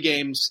these 3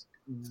 games,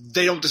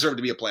 they don't deserve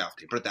to be a playoff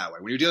team, put it that way.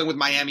 When you're dealing with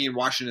Miami and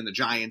Washington and the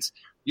Giants,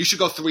 you should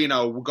go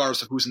 3-0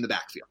 regardless of who's in the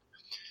backfield.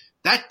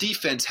 That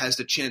defense has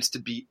the chance to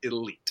be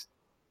elite.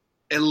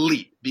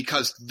 Elite,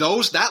 because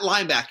that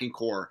linebacking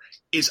core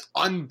is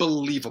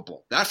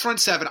unbelievable. That front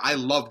 7, I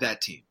love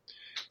that team.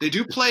 They're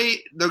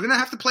going to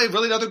have to play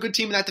really another good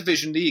team in that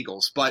division, the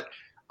Eagles, but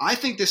I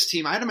think this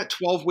team, I had them at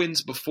 12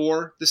 wins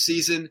before the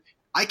season.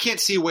 I can't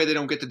see a way they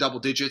don't get to double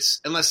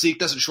digits unless Zeke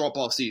doesn't show up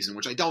all season,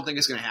 which I don't think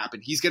is going to happen.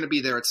 He's going to be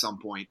there at some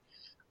point.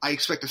 I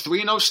expect a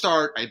 3-0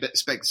 start. I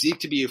expect Zeke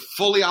to be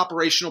fully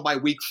operational by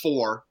week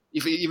 4,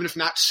 even if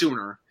not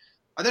sooner.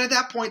 And then at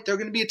that point, they're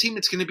going to be a team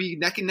that's going to be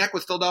neck and neck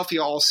with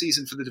Philadelphia all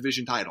season for the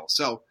division title.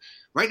 So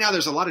right now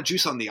there's a lot of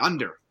juice on the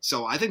under.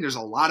 So I think there's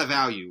a lot of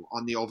value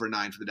on the over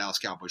 9 for the Dallas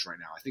Cowboys right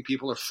now. I think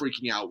people are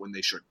freaking out when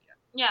they shouldn't yet.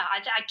 Yeah,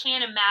 I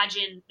can't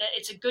imagine that.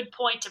 It's a good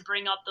point to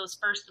bring up those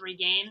first 3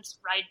 games,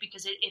 right?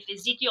 Because if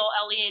Ezekiel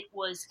Elliott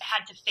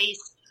had to face,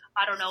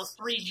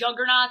 3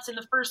 juggernauts in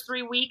the first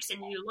 3 weeks, and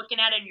you're looking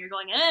at it and you're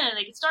going,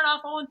 they could start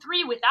off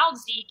 0-3 without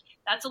Zeke,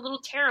 that's a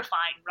little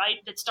terrifying, right?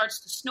 That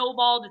starts to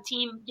snowball, the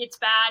team gets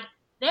bad.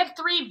 They have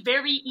 3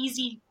 very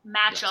easy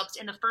matchups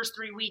in the first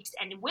 3 weeks,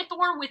 and with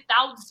or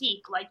without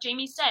Zeke, like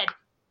Jamie said,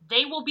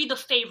 they will be the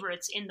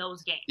favorites in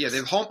those games. Yeah,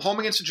 they're home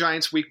against the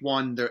Giants week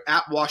 1. They're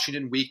at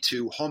Washington week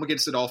 2, home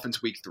against the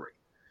Dolphins week 3.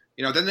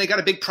 Then they got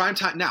a big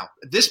primetime. Now,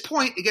 at this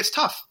point, it gets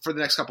tough for the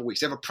next couple of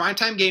weeks. They have a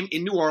primetime game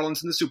in New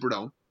Orleans in the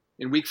Superdome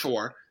in week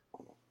 4,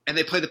 and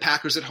they play the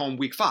Packers at home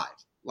week 5.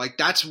 Like,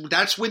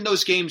 that's when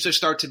those games just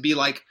start to be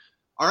like,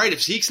 all right,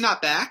 if Zeke's not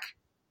back,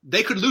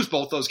 they could lose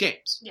both those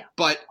games. Yeah.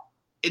 But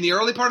in the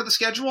early part of the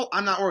schedule,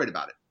 I'm not worried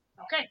about it.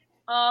 Okay.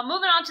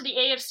 Moving on to the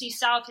AFC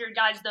South here,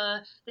 guys.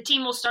 The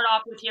team we'll start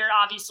off with here,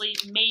 obviously,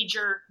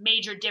 major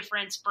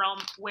difference from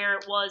where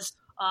it was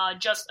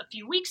just a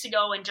few weeks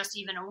ago and just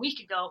even a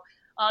week ago.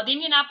 The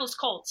Indianapolis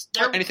Colts.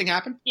 Anything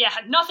happened? Yeah,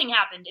 nothing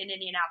happened in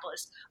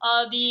Indianapolis.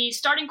 The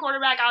starting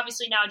quarterback,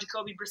 obviously now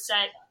Jacoby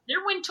Brissett.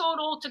 Their win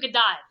total took a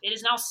dive. It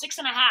is now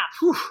 6.5.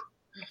 Whew.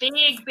 Big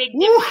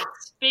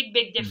difference. Big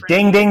difference.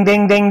 Ding, ding,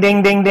 ding, ding,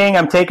 ding, ding, ding.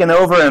 I'm taking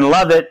over and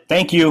love it.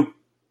 Thank you.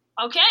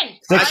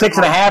 Okay.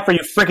 6.5. Are you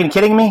freaking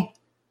kidding me?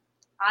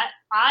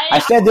 I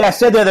said the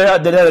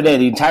other day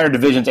the entire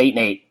division's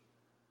 8-8,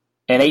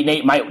 and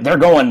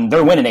 8-8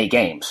 they're winning 8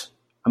 games.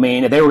 I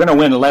mean, if they were going to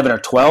win 11 or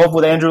 12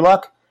 with Andrew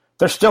Luck,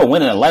 they're still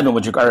winning 11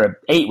 or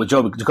 8 with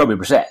Jacoby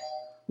Brissett.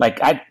 Like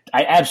I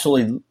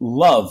absolutely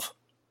love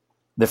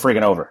the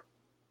freaking over.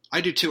 I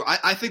do too.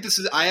 I think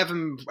I have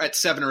them at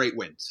 7 or 8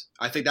 wins.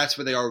 I think that's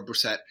where they are with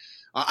Brissett.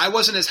 I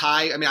wasn't as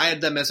high. I mean, I had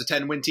them as a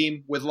 10-win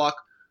team with Luck.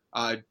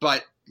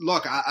 But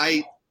look,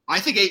 I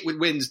think 8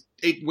 wins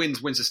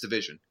wins this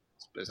division.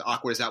 As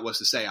awkward as that was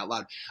to say out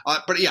loud.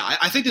 But yeah,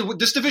 I think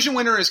this division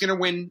winner is going to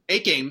win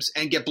 8 games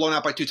and get blown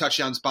out by 2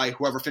 touchdowns by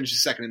whoever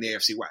finishes second in the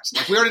AFC West.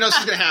 Like, we already know this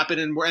is going to happen,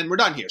 and we're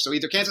done here. So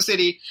either Kansas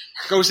City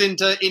goes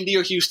into Indy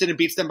or Houston and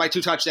beats them by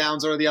 2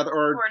 touchdowns, or the other,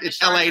 or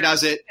if LA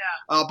does it.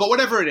 Yeah. But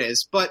whatever it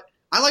is. But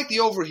I like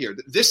the over here.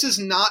 This is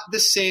not the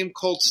same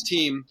Colts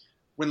team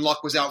when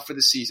Luck was out for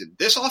the season.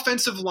 This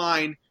offensive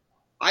line,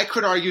 I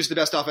could argue, is the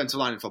best offensive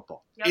line in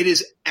football. Yep. It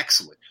is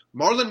excellent.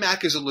 Marlon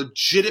Mack is a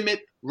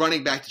legitimate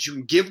running back that you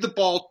can give the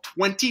ball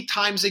 20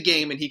 times a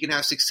game and he can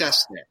have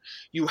success there.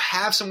 You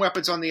have some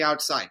weapons on the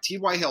outside.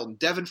 T.Y. Hilton,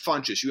 Devin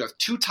Funchess. You have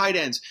 2 tight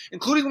ends,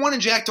 including one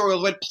in Jack Doyle,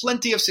 who had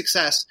plenty of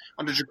success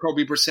under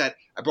Jacoby Brissett.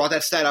 I brought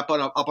that stat up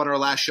on our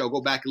last show.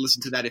 Go back and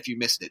listen to that if you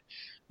missed it.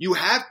 You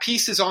have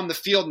pieces on the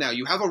field now.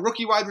 You have a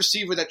rookie wide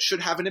receiver that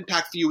should have an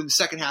impact for you in the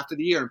second half of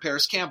the year in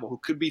Paris Campbell, who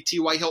could be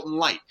T.Y. Hilton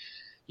light.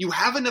 You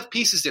have enough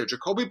pieces there.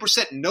 Jacoby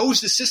Brissett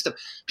knows the system.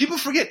 People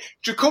forget,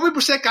 Jacoby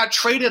Brissett got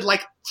traded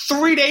like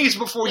 3 days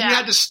before he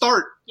had to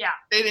start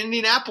in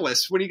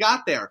Indianapolis when he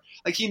got there.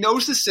 Like, he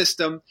knows the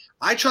system.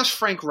 I trust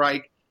Frank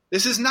Reich.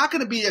 This is not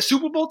going to be a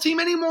Super Bowl team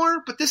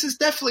anymore, but this is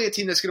definitely a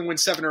team that's going to win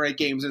 7 or 8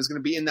 games and is going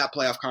to be in that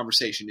playoff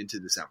conversation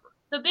into December.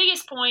 The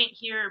biggest point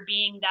here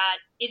being that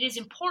it is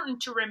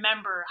important to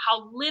remember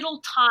how little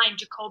time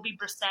Jacoby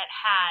Brissett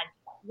had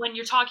when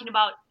you're talking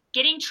about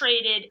getting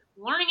traded,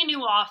 learning a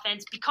new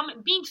offense,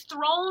 being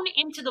thrown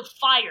into the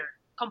fire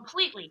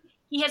completely.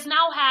 He has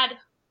now had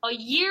a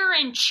year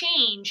and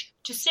change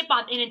to sit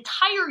on, an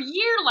entire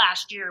year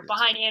last year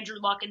behind Andrew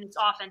Luck in this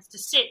offense, to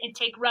sit and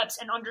take reps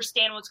and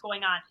understand what's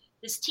going on.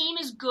 This team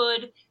is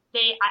good.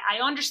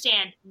 I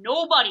understand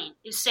nobody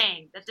is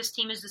saying that this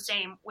team is the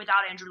same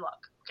without Andrew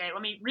Luck. Okay,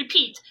 let me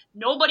repeat.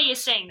 Nobody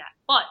is saying that.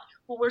 But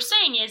what we're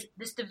saying is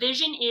this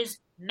division is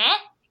meh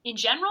in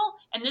general,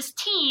 and this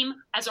team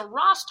as a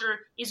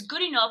roster is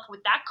good enough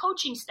with that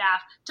coaching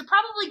staff to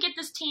probably get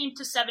this team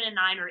to 7-9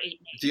 or 8-8.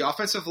 The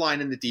offensive line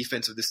and the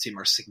defense of this team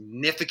are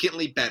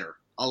significantly better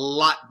a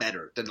lot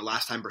better than the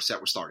last time Brissett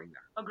was starting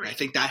there. Agreed. I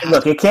think that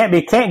Look, it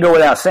can't go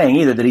without saying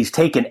either that he's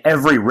taken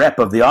every rep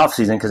of the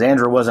offseason because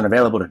Andrew wasn't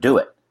available to do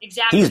it.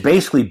 Exactly. He's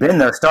basically been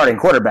their starting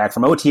quarterback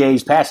from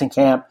OTAs, passing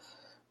camp,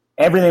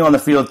 everything on the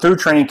field through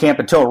training camp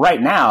until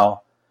right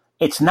now.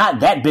 It's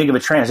not that big of a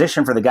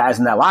transition for the guys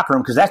in that locker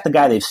room because that's the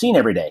guy they've seen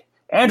every day.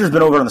 Andrew's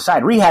been over on the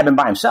side rehabbing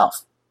by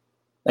himself.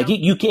 Like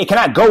you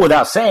cannot go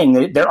without saying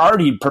that they're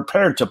already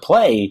prepared to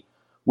play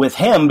with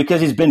him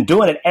because he's been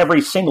doing it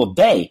every single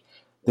day.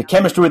 The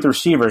chemistry with the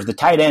receivers, the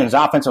tight ends,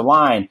 offensive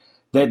line,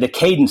 the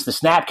cadence, the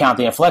snap count,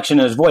 the inflection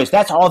in his voice,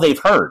 that's all they've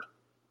heard.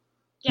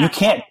 Yeah.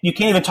 You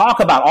can't even talk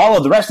about all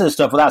of the rest of the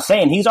stuff without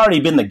saying he's already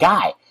been the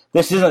guy.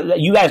 This isn't,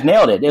 you guys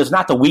nailed it. It was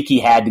not the week he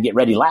had to get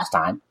ready last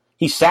time.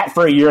 He sat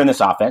for a year in this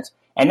offense,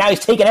 and now he's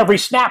taken every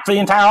snap for the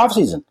entire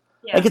offseason.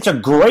 Yeah. Like, it's a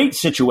great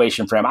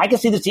situation for him. I can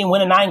see this team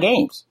winning 9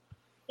 games.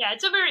 Yeah,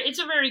 it's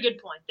a very good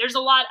point. There's a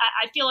lot.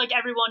 I feel like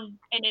everyone,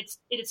 and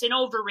it's an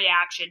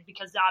overreaction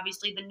because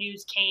obviously the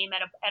news came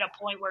at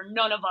a point where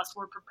none of us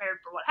were prepared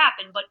for what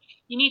happened. But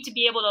you need to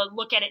be able to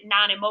look at it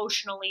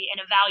non-emotionally and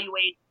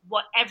evaluate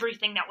what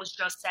everything that was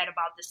just said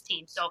about this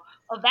team. So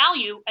a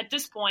value at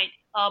this point,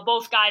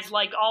 both guys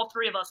all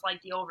 3 of us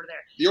like the over there.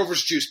 The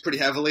over's juiced pretty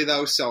heavily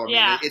though, so I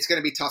mean, it's going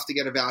to be tough to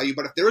get a value.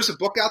 But if there is a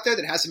book out there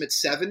that has him at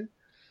 7,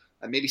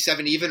 maybe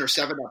 7 even or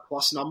 7 that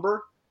plus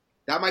number.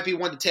 That might be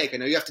one to take. I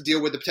know you have to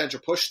deal with the potential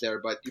push there,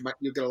 but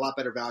you'll get a lot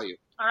better value.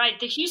 All right,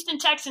 the Houston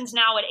Texans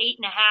now at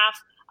 8.5.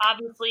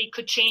 Obviously,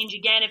 could change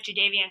again if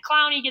Jadeveon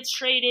Clowney gets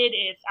traded,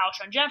 if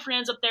Alshon Jeffrey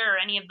ends up there, or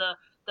any of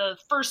the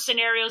first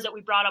scenarios that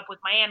we brought up with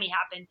Miami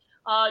happen.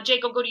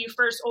 Jake, I'll go to you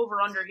first. Over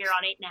under here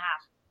on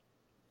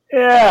 8.5.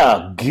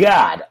 Oh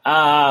God,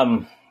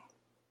 I'm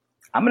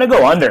going to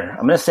go under.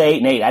 I'm going to say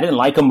 8-8. I didn't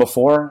like them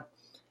before.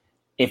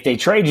 If they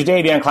trade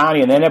Jadeveon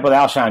Clowney and they end up with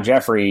Alshon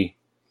Jeffrey,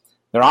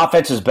 their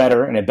offense is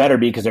better, and it better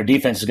be because their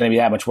defense is going to be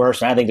that much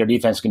worse, and I think their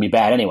defense is going to be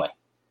bad anyway.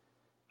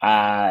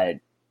 I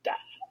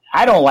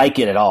don't like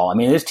it at all. I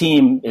mean, this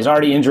team is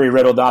already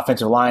injury-riddled. The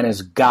offensive line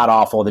is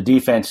god-awful. The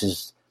defense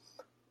is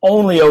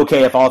only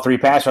okay if all 3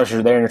 pass rushers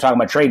are there, and you're talking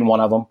about trading one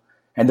of them,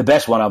 and the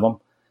best one of them.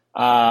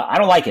 I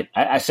don't like it.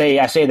 I say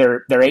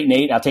they're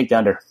 8-8. I'll take the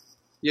under.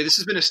 Yeah, this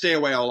has been a stay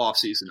away all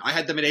offseason. I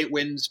had them at 8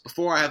 wins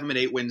before. I have them at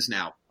 8 wins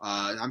now.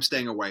 I'm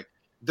staying away.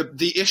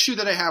 The issue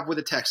that I have with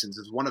the Texans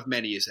is one of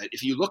many is that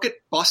if you look at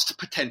bust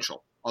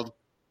potential of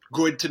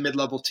good to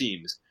mid-level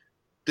teams,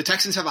 the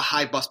Texans have a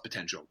high bust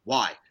potential.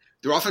 Why?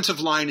 Their offensive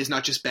line is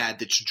not just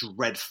bad, it's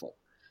dreadful.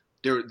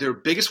 Their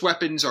biggest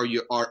weapons are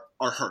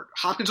hurt.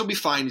 Hopkins will be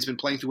fine. He's been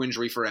playing through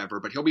injury forever,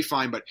 but he'll be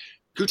fine. But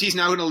Coutie's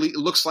now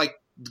looks like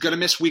going to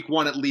miss week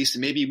 1 at least,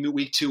 and maybe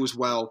week 2 as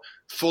well.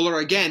 Fuller,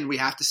 again, we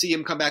have to see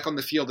him come back on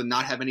the field and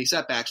not have any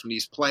setbacks when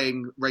he's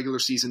playing regular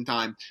season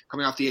time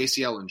coming off the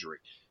ACL injury.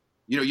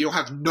 You know, you don't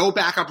have no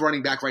backup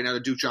running back right now to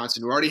Duke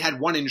Johnson, who already had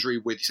 1 injury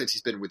since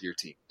he's been with your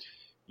team.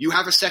 You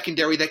have a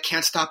secondary that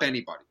can't stop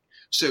anybody.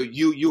 So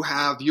you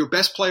have your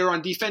best player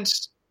on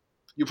defense,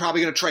 you're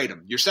probably going to trade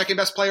him. Your second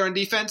best player on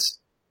defense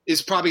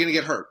is probably going to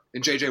get hurt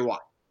in J.J. Watt.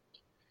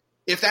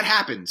 If that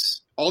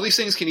happens, all these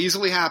things can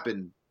easily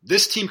happen.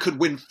 This team could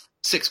win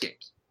 6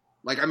 games.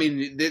 Like, I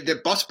mean,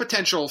 the bust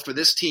potential for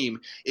this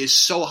team is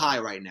so high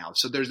right now.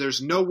 So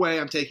there's no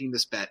way I'm taking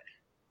this bet.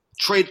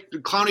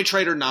 Clowney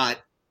trade or not,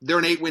 they're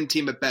an 8-win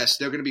team at best.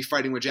 They're going to be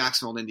fighting with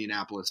Jacksonville and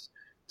Indianapolis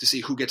to see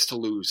who gets to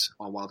lose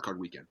on Wild Card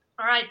Weekend.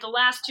 All right, the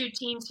last 2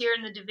 teams here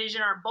in the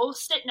division are both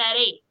sitting at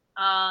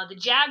 8. The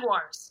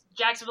Jaguars,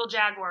 Jacksonville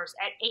Jaguars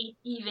at 8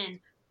 even.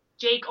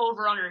 Jake,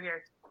 over under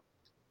here.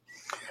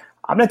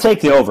 I'm going to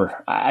take the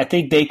over. I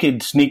think they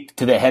could sneak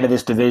to the head of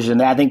this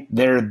division. I think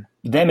them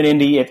and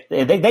Indy, if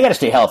they got to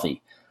stay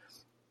healthy.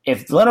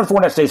 If Leonard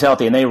Fournette stays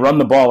healthy and they run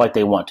the ball like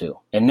they want to,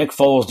 and Nick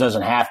Foles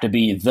doesn't have to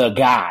be the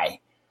guy,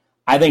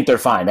 I think they're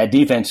fine. That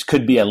defense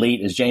could be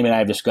elite, as Jamie and I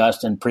have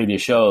discussed in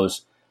previous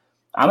shows.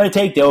 I'm going to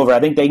take the over. I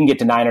think they can get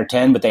to 9 or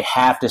 10, but they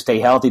have to stay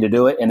healthy to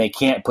do it, and they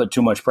can't put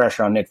too much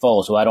pressure on Nick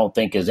Foles, who I don't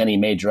think is any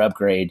major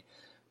upgrade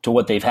to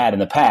what they've had in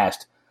the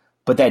past.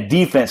 But that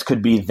defense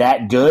could be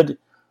that good.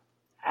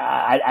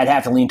 I'd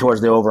have to lean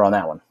towards the over on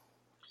that one.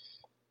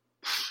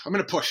 I'm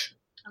going to push.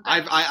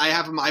 Okay. I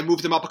have them. I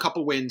moved them up a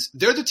couple wins.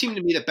 They're the team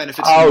to me that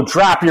benefits. Oh,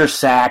 drop your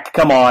sack!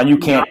 Come on, you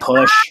can't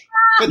push.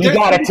 But you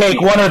got to take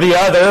one or the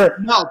other.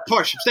 No,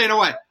 push. I'm staying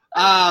away.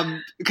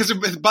 Because,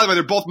 by the way,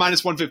 they're both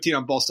minus 115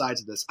 on both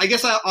sides of this. I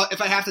guess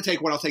if I have to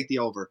take one, I'll take the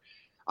over.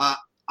 I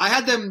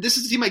had them – this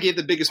is the team I gave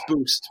the biggest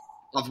boost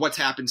of what's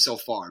happened so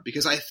far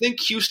because I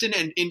think Houston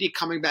and Indy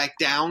coming back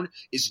down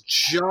is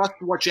just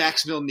what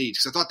Jacksonville needs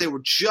because I thought they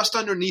were just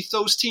underneath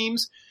those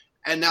teams,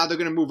 and now they're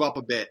going to move up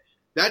a bit.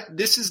 They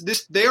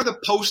are the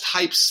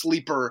post-hype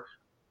sleeper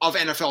of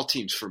NFL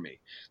teams for me.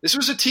 This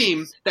was a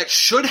team that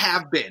should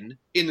have been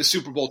in the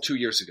Super Bowl 2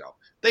 years ago.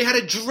 They had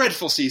a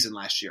dreadful season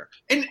last year,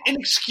 an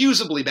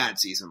inexcusably bad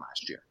season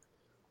last year.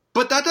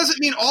 But that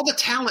doesn't mean all the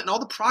talent and all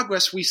the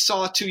progress we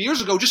saw 2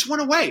 years ago just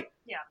went away.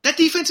 Yeah. That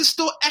defense is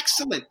still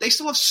excellent. They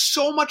still have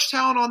so much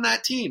talent on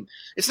that team.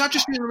 It's not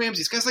just Jalen Ramsey.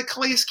 It's guys like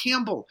Calais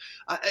Campbell.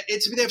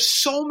 They have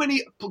so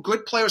many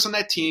good players on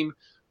that team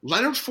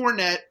Leonard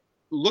Fournette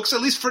looks,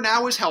 at least for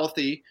now, is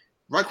healthy.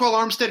 Raquel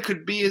Armstead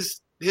could be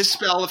his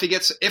spell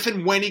if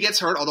and when he gets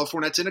hurt, although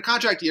Fournette's in a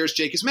contract year, as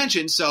Jake has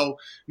mentioned. So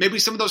maybe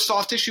some of those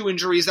soft tissue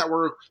injuries that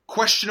were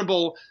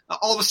questionable,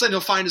 all of a sudden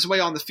he'll find his way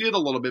on the field a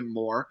little bit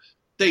more.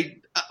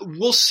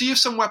 We'll see if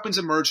some weapons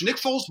emerge. Nick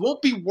Foles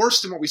won't be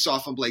worse than what we saw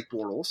from Blake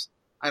Bortles,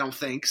 I don't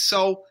think.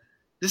 So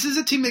this is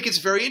a team that gets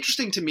very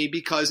interesting to me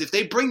because if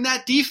they bring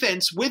that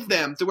defense with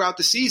them throughout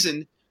the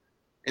season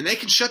and they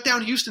can shut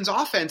down Houston's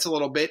offense a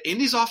little bit,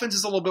 Indy's offense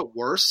is a little bit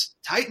worse,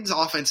 Titans'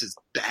 offense is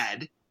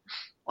bad.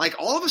 Like,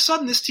 all of a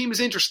sudden, this team is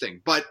interesting.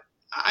 But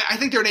I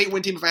think they're an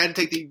 8-win team. If I had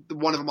to take the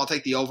one of them, I'll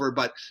take the over.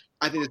 But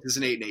I think this is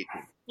an 8-8 team.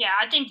 Yeah,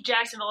 I think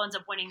Jacksonville ends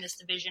up winning this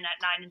division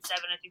at 9-7.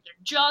 I think they're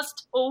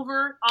just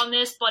over on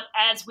this. But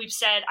as we've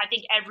said, I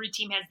think every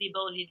team has the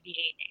ability to be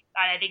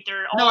 8-8. I think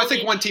they're all. No, I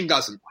think one team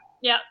doesn't.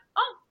 Yeah.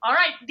 Oh, all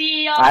right.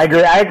 I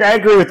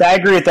agree with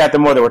that. The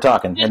more that we're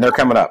talking, and they're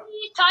coming up.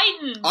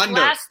 Titans. Under.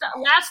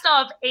 Last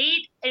of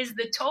 8 is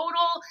the total.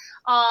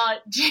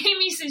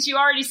 Jamie, since you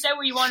already said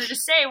what you wanted to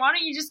say, why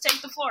don't you just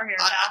take the floor here,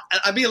 pal?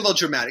 I'll be a little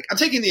dramatic. I'm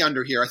taking the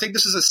under here. I think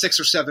this is a 6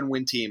 or 7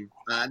 win team.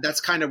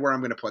 That's kind of where I'm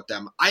going to put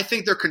them. I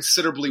think they're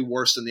considerably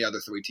worse than the other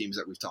 3 teams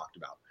that we've talked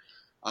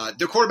about.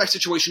 Their quarterback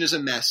situation is a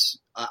mess.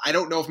 I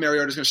don't know if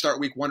Mariota is going to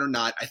start week 1 or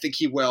not. I think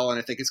he will, and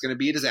I think it's going to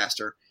be a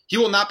disaster. He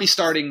will not be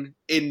starting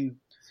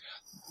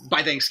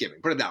by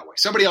Thanksgiving, put it that way.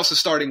 Somebody else is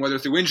starting, whether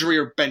through injury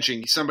or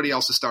benching. Somebody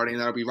else is starting,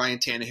 and that'll be Ryan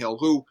Tannehill,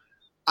 who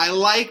I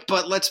like,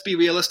 but let's be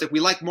realistic. We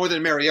like more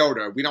than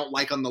Mariota. We don't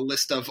like on the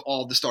list of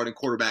all the starting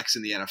quarterbacks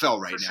in the NFL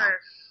right now.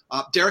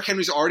 Sure. Derrick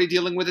Henry's already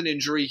dealing with an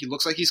injury. He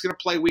looks like he's going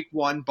to play week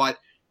 1, but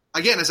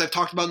again, as I've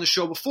talked about in the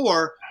show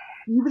before,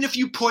 even if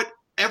you put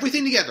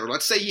everything together,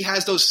 let's say he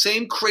has those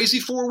same crazy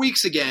 4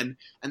 weeks again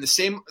and the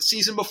same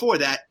season before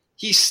that,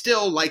 he's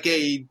still like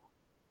a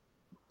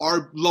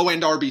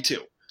low-end RB2.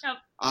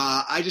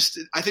 I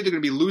think they're going to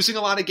be losing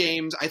a lot of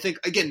games. I think,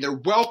 again, they're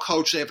well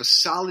coached. They have a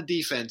solid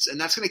defense, and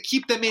that's going to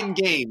keep them in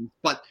games.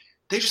 But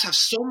they just have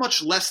so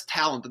much less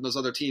talent than those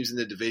other teams in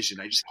the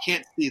division. I just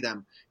can't see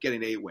them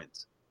getting to 8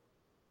 wins.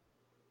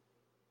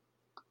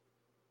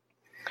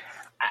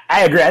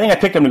 I agree. I think I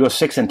picked them to go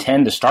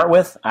 6-10 to start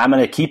with. I'm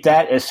going to keep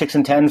that as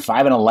 6-10,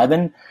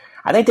 5-11.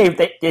 I think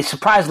they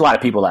surprised a lot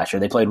of people last year.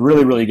 They played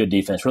really, really good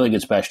defense, really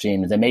good special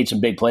teams. They made some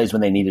big plays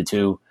when they needed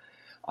to.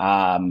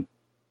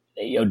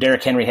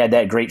 Derrick Henry had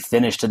that great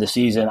finish to the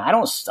season. I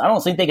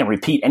don't think they can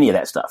repeat any of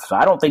that stuff. So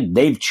I don't think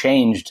they've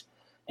changed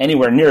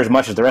anywhere near as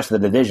much as the rest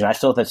of the division. I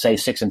still have to say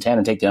 6-10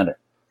 and take the under.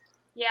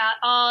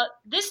 Yeah,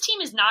 this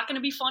team is not going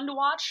to be fun to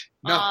watch.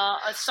 No.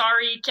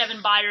 Sorry, Kevin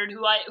Byard,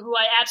 who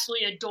I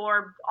absolutely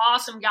adore,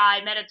 awesome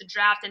guy, met at the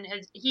draft, and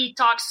he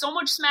talks so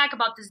much smack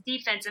about this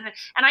defense, and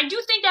I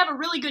do think they have a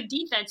really good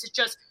defense. It's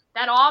just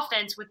that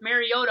offense with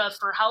Mariota,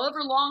 for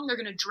however long they're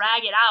going to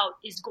drag it out,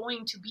 is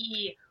going to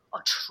be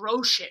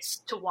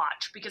atrocious to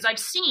watch because I've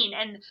seen,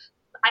 and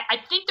I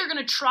think they're going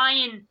to try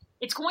and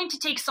it's going to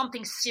take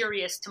something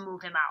serious to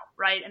move him out,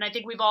 right? And I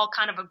think we've all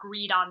kind of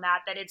agreed on that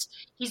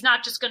he's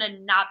not just going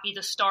to not be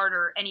the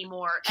starter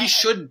anymore. He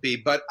shouldn't be,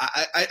 but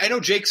I know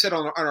Jake said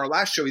on our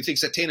last show he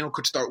thinks that Tannehill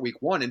could start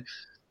week 1, and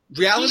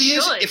reality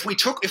is if we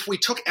took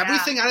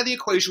everything out of the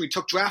equation, we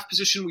took draft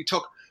position, we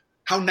took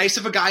how nice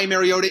of a guy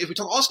Mariota, if we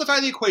took all stuff out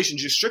of the equation,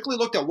 just strictly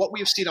looked at what we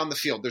have seen on the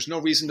field, there's no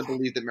reason to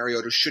believe that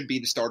Mariota should be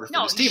the starter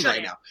for this team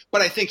right now.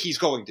 But I think he's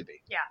going to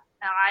be. Yeah,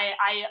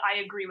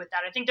 I agree with that.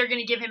 I think they're going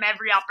to give him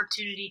every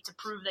opportunity to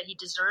prove that he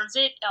deserves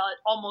it,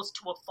 almost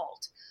to a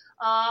fault.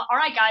 All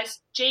right, guys.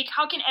 Jake,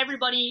 how can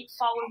everybody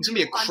follow you? He's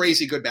going to be a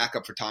crazy good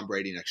backup for Tom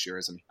Brady next year,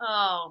 isn't he?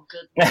 Oh,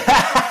 good Lord.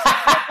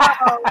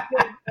 Oh,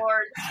 good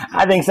Lord.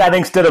 I think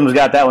Stidham's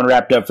got that one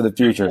wrapped up for the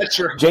future. That's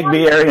true. Jake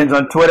B. Arians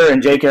on Twitter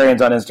and Jake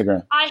Arians on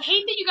Instagram. I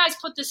hate that you guys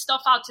put this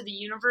stuff out to the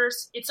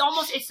universe. It's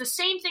the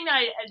same thing that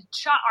I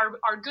shot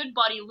our good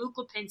buddy Luke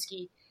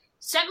Lipinski.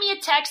 Sent me a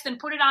text and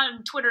put it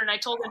on Twitter, and I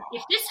told him,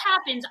 if this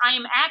happens, I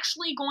am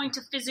actually going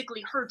to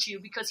physically hurt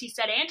you, because he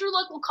said Andrew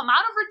Luck will come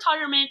out of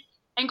retirement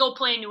and go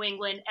play in New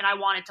England, and I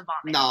wanted to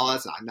vomit. No,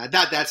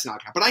 that's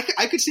not. But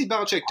I could see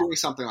Belichick doing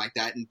something like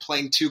that and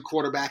playing 2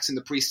 quarterbacks in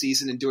the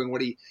preseason and doing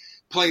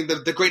playing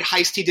the great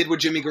heist he did with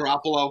Jimmy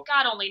Garoppolo.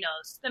 God only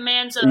knows. The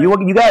man's a...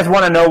 You guys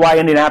want to know why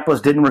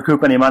Indianapolis didn't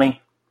recoup any money?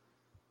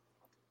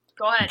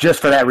 Go ahead. Just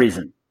for that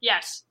reason.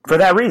 Yes. For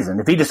that reason.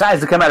 If he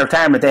decides to come out of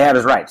retirement, they have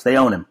his rights. They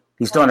own him.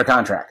 He's still under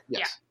contract.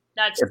 Yes.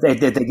 Yeah.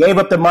 If they gave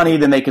up the money,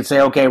 then they could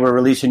say, okay, we're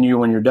releasing you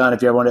when you're done.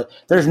 If you ever want to,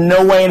 there's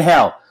no way in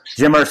hell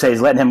Jim Irsay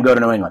is letting him go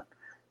to New England.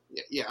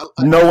 Yeah.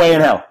 No way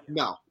in hell.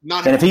 No,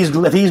 not. And if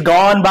he's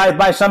gone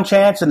by some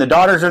chance and the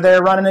daughters are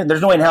there running it,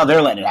 there's no way in hell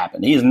they're letting it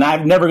happen. He's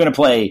never going to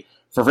play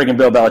for freaking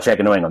Bill Belichick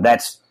in New England.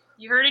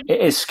 You heard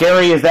it. As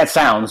scary as that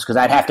sounds, because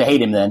I'd have to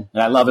hate him then,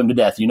 and I love him to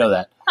death. You know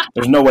that.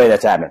 There's no way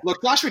that's happening.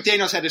 Look, Josh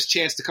McDaniels had his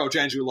chance to coach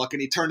Andrew Luck,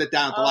 and he turned it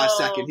down at the last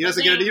second. You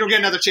don't get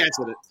another chance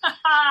at it.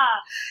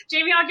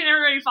 Jamie, how can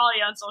everybody follow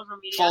you on social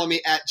media? Follow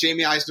me at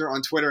Jamie Eisner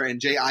on Twitter and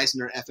J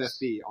Eisner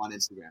FFB on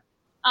Instagram.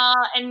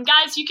 And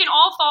guys, you can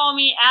all follow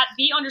me at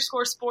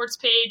 @the_sports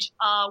page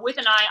with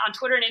an I on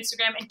Twitter and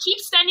Instagram. And keep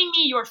sending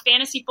me your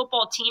fantasy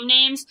football team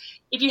names.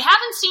 If you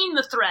haven't seen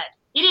the thread,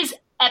 it is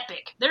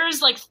epic. There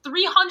is like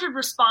 300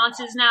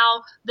 responses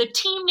now. The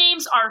team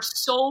names are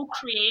so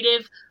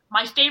creative.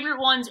 My favorite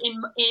ones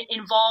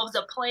involves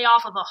a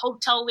playoff of a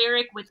hotel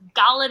lyric with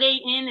Galladay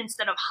Inn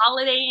instead of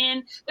Holiday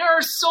Inn. There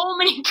are so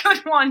many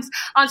good ones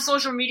on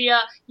social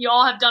media. You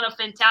all have done a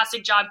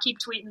fantastic job. Keep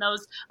tweeting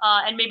those,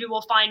 and maybe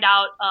we'll find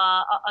out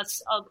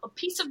a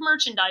piece of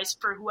merchandise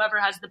for whoever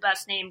has the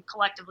best name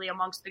collectively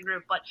amongst the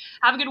group. But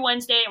have a good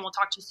Wednesday, and we'll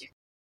talk to you soon.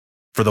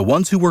 For the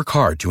ones who work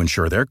hard to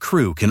ensure their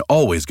crew can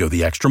always go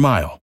the extra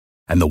mile,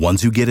 and the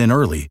ones who get in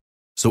early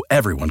so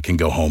everyone can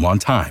go home on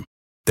time,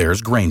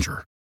 there's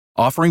Grainger,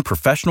 offering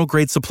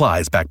professional-grade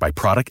supplies backed by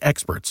product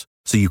experts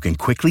so you can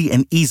quickly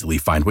and easily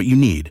find what you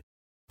need.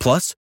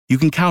 Plus, you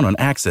can count on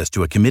access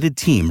to a committed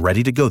team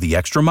ready to go the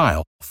extra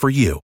mile for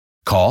you.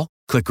 Call,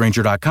 click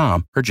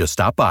Grainger.com, or just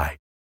stop by.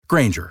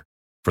 Grainger,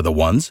 for the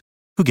ones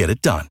who get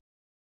it done.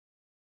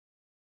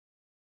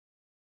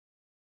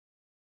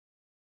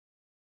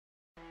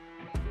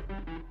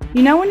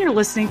 You know when you're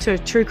listening to a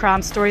true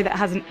crime story that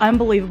has an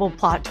unbelievable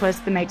plot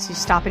twist that makes you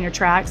stop in your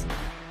tracks?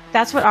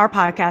 That's what our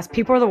podcast,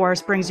 People Are the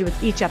Worst, brings you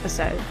with each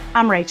episode.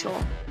 I'm Rachel.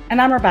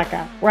 And I'm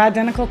Rebecca. We're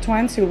identical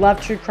twins who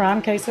love true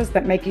crime cases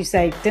that make you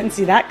say, didn't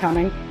see that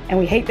coming, and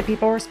we hate the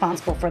people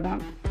responsible for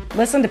them.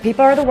 Listen to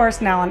People Are the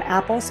Worst now on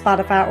Apple,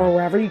 Spotify, or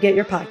wherever you get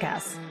your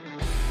podcasts.